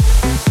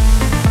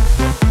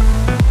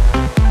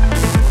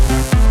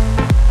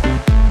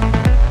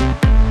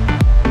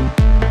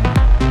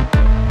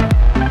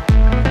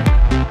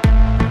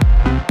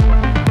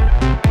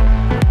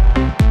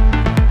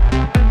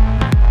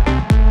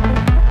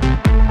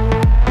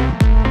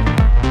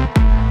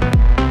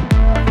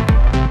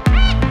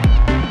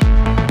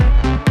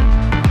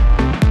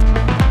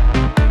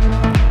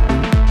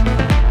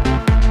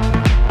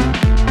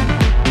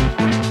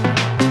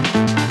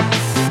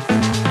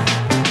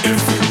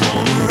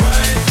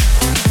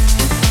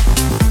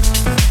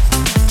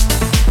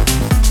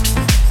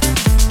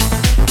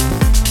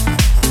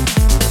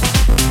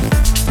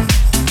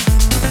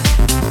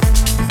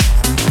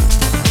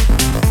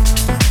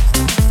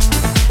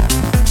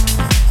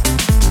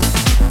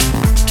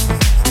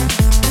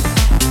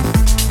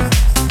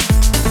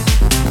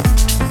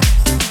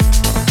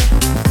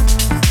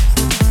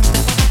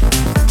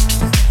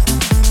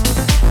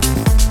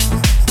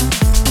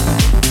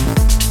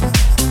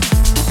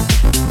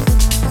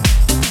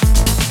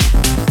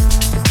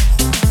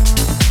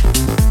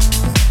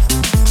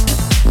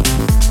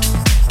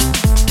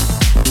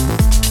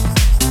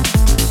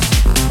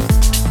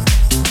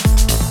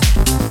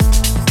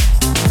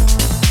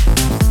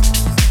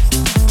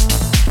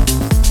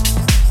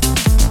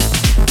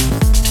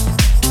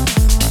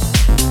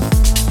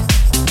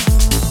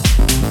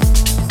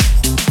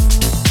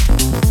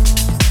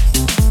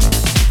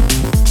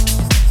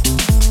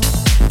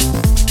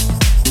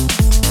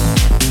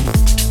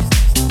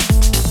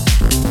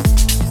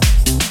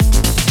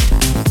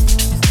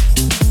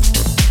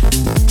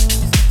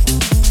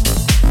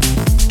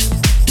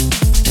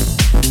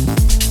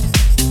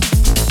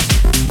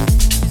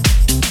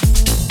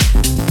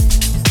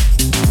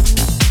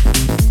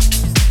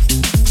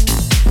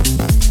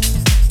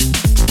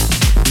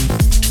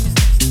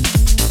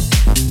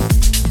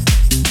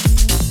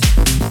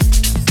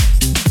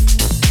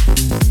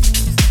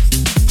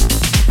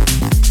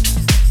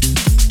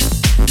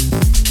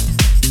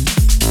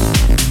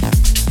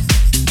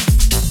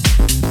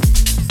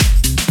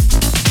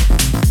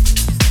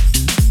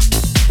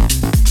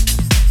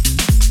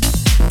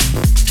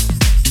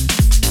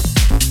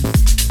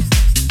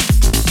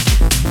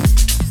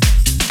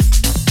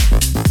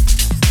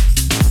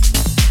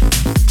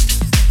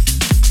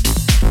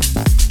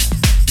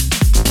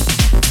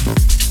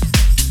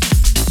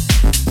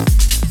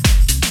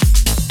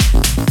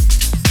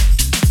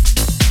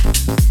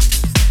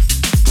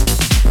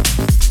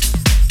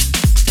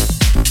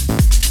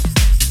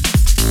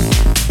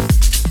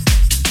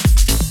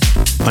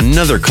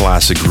 another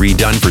classic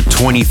redone for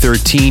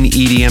 2013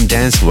 EDM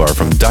dance floor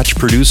from Dutch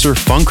producer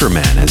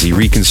Funkerman as he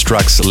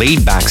reconstructs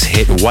Laidback's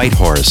hit White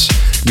Horse.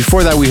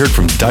 Before that, we heard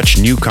from Dutch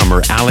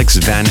newcomer Alex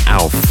van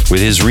Alf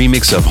with his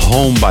remix of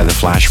Home by the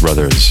Flash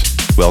Brothers.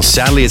 Well,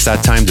 sadly, it's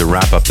that time to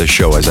wrap up the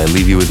show as I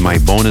leave you with my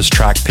bonus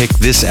track pick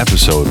this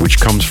episode, which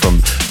comes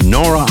from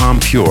Nora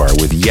Ampure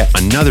with yet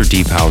another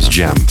deep house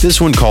gem. This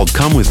one called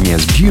Come With Me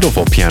has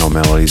beautiful piano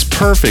melodies,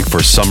 perfect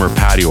for summer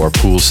patio or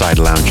poolside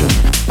lounging.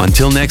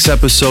 Until next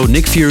episode,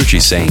 Nick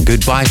Fiorucci saying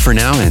goodbye for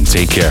now and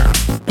take care.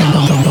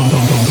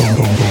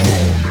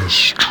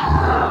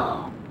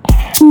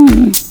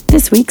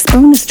 This week's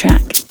bonus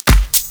track.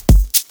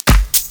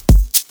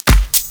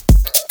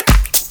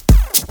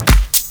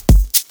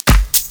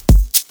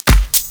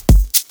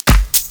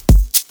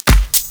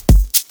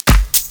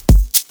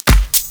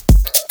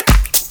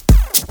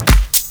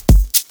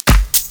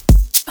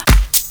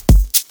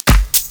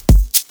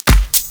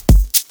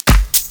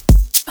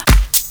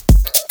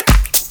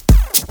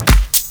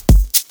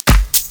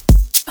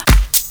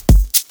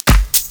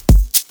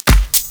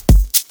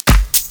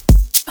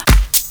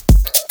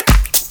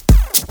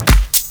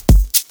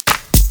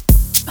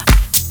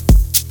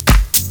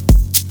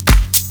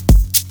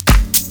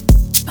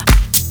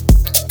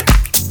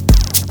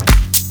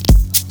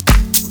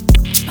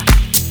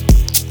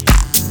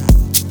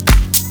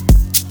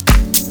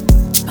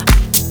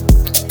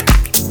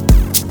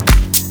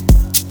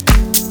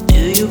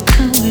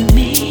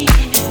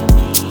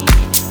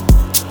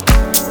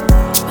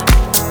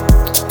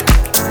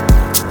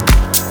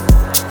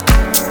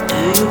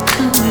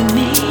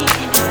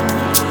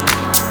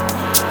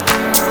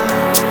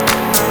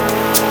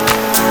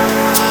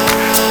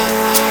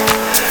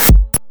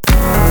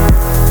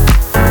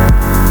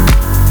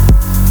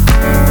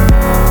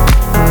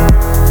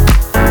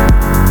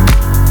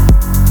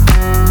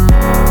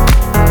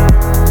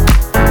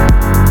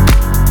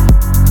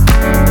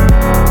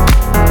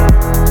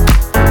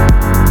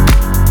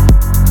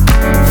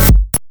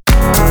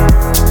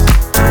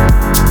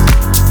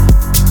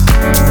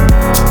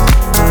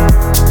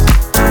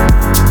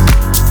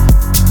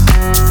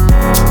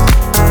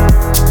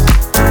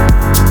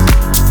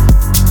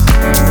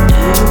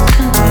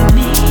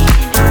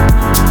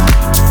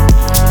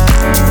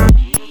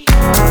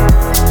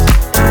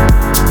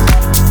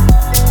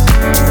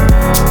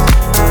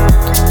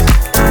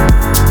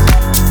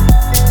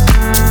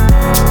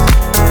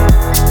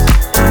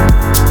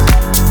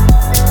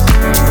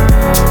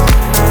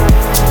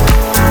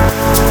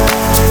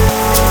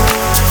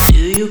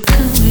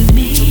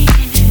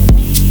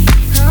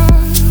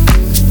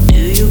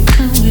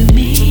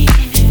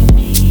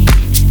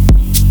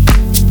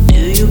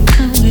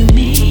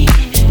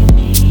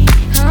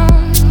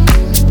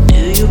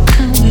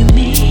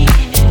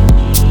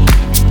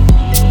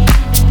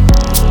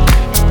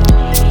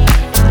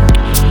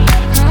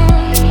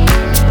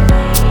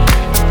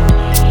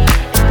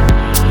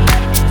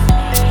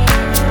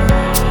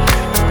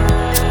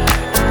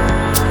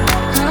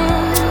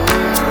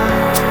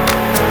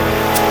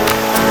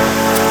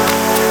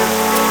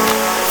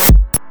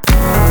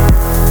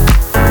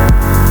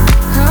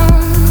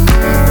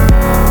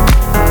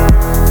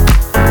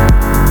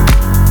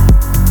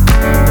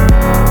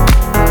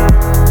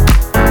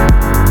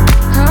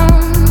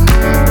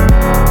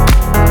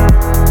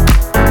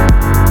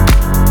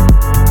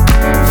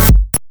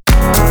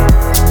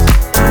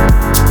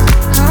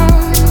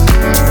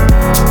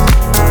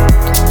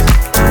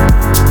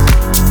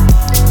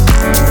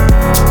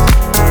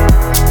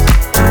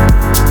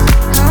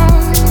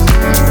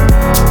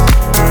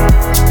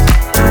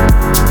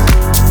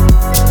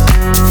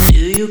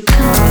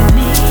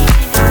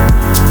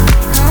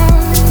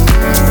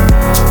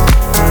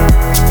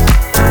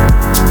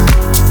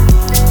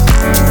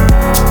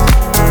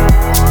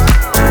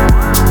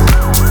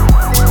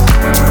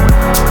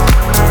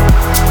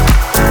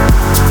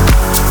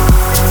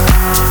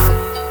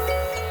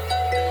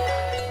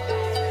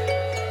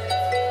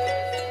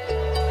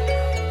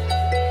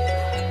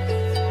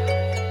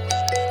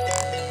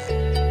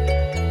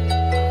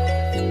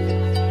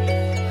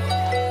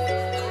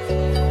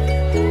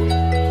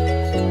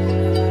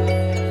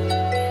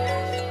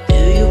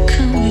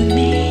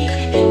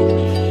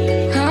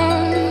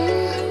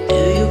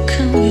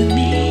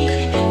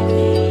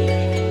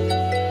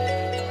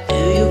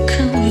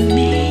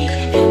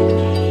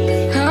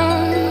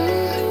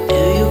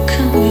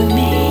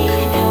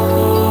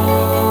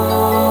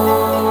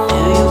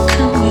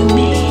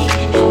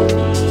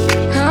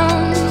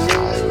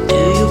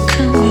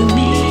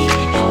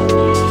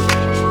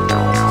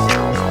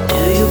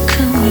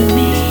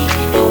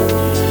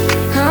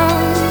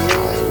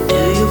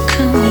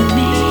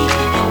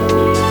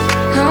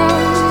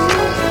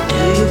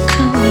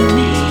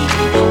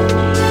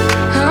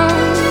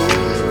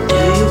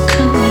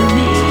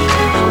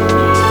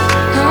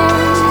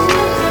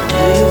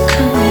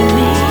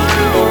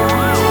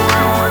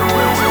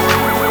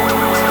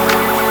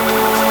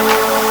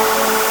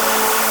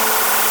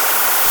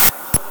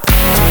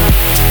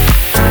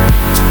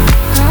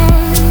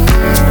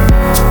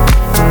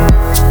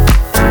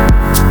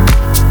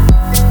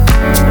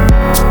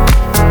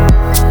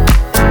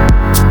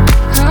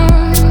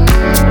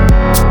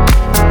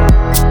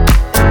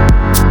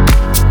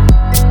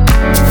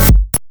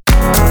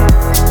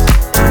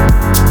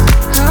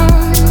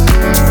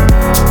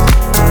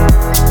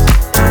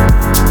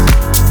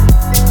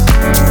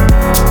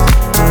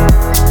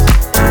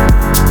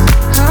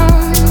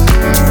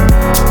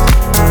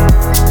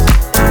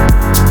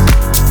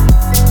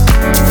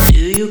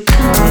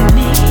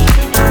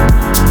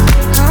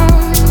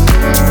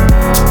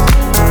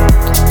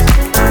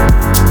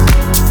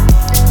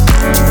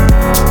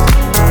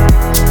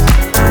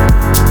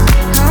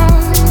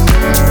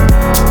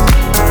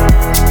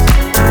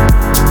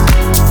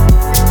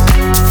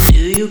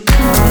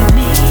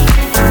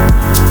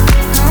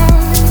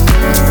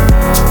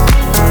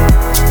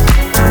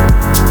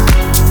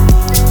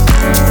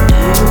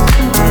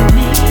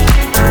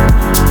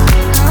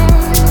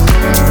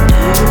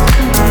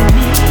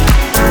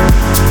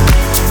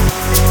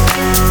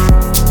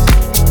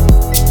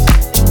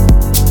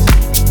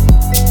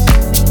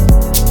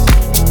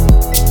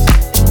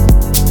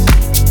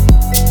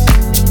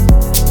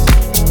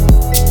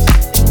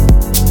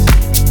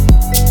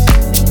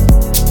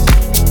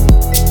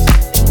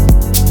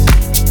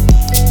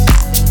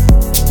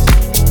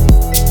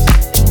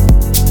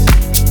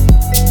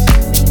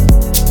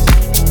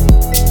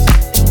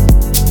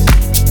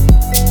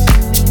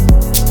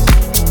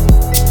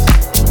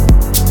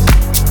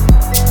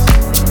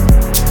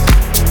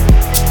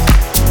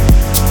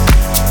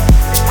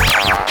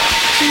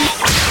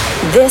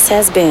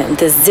 has been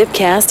the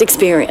Zipcast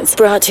Experience,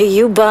 brought to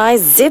you by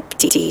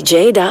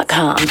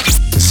ZipDJ.com.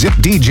 Zip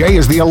DJ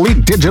is the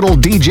elite digital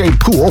DJ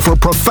pool for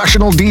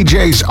professional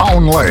DJs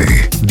only.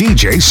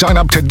 DJs sign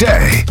up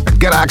today and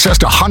get access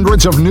to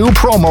hundreds of new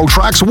promo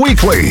tracks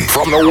weekly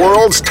from the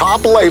world's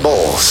top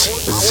labels.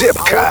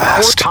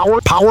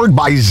 Zipcast. Powered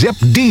by Zip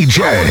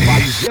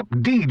DJ. Zip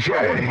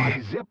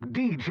DJ. Zip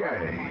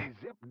DJ.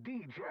 Zip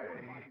DJ.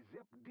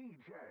 Zip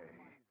DJ.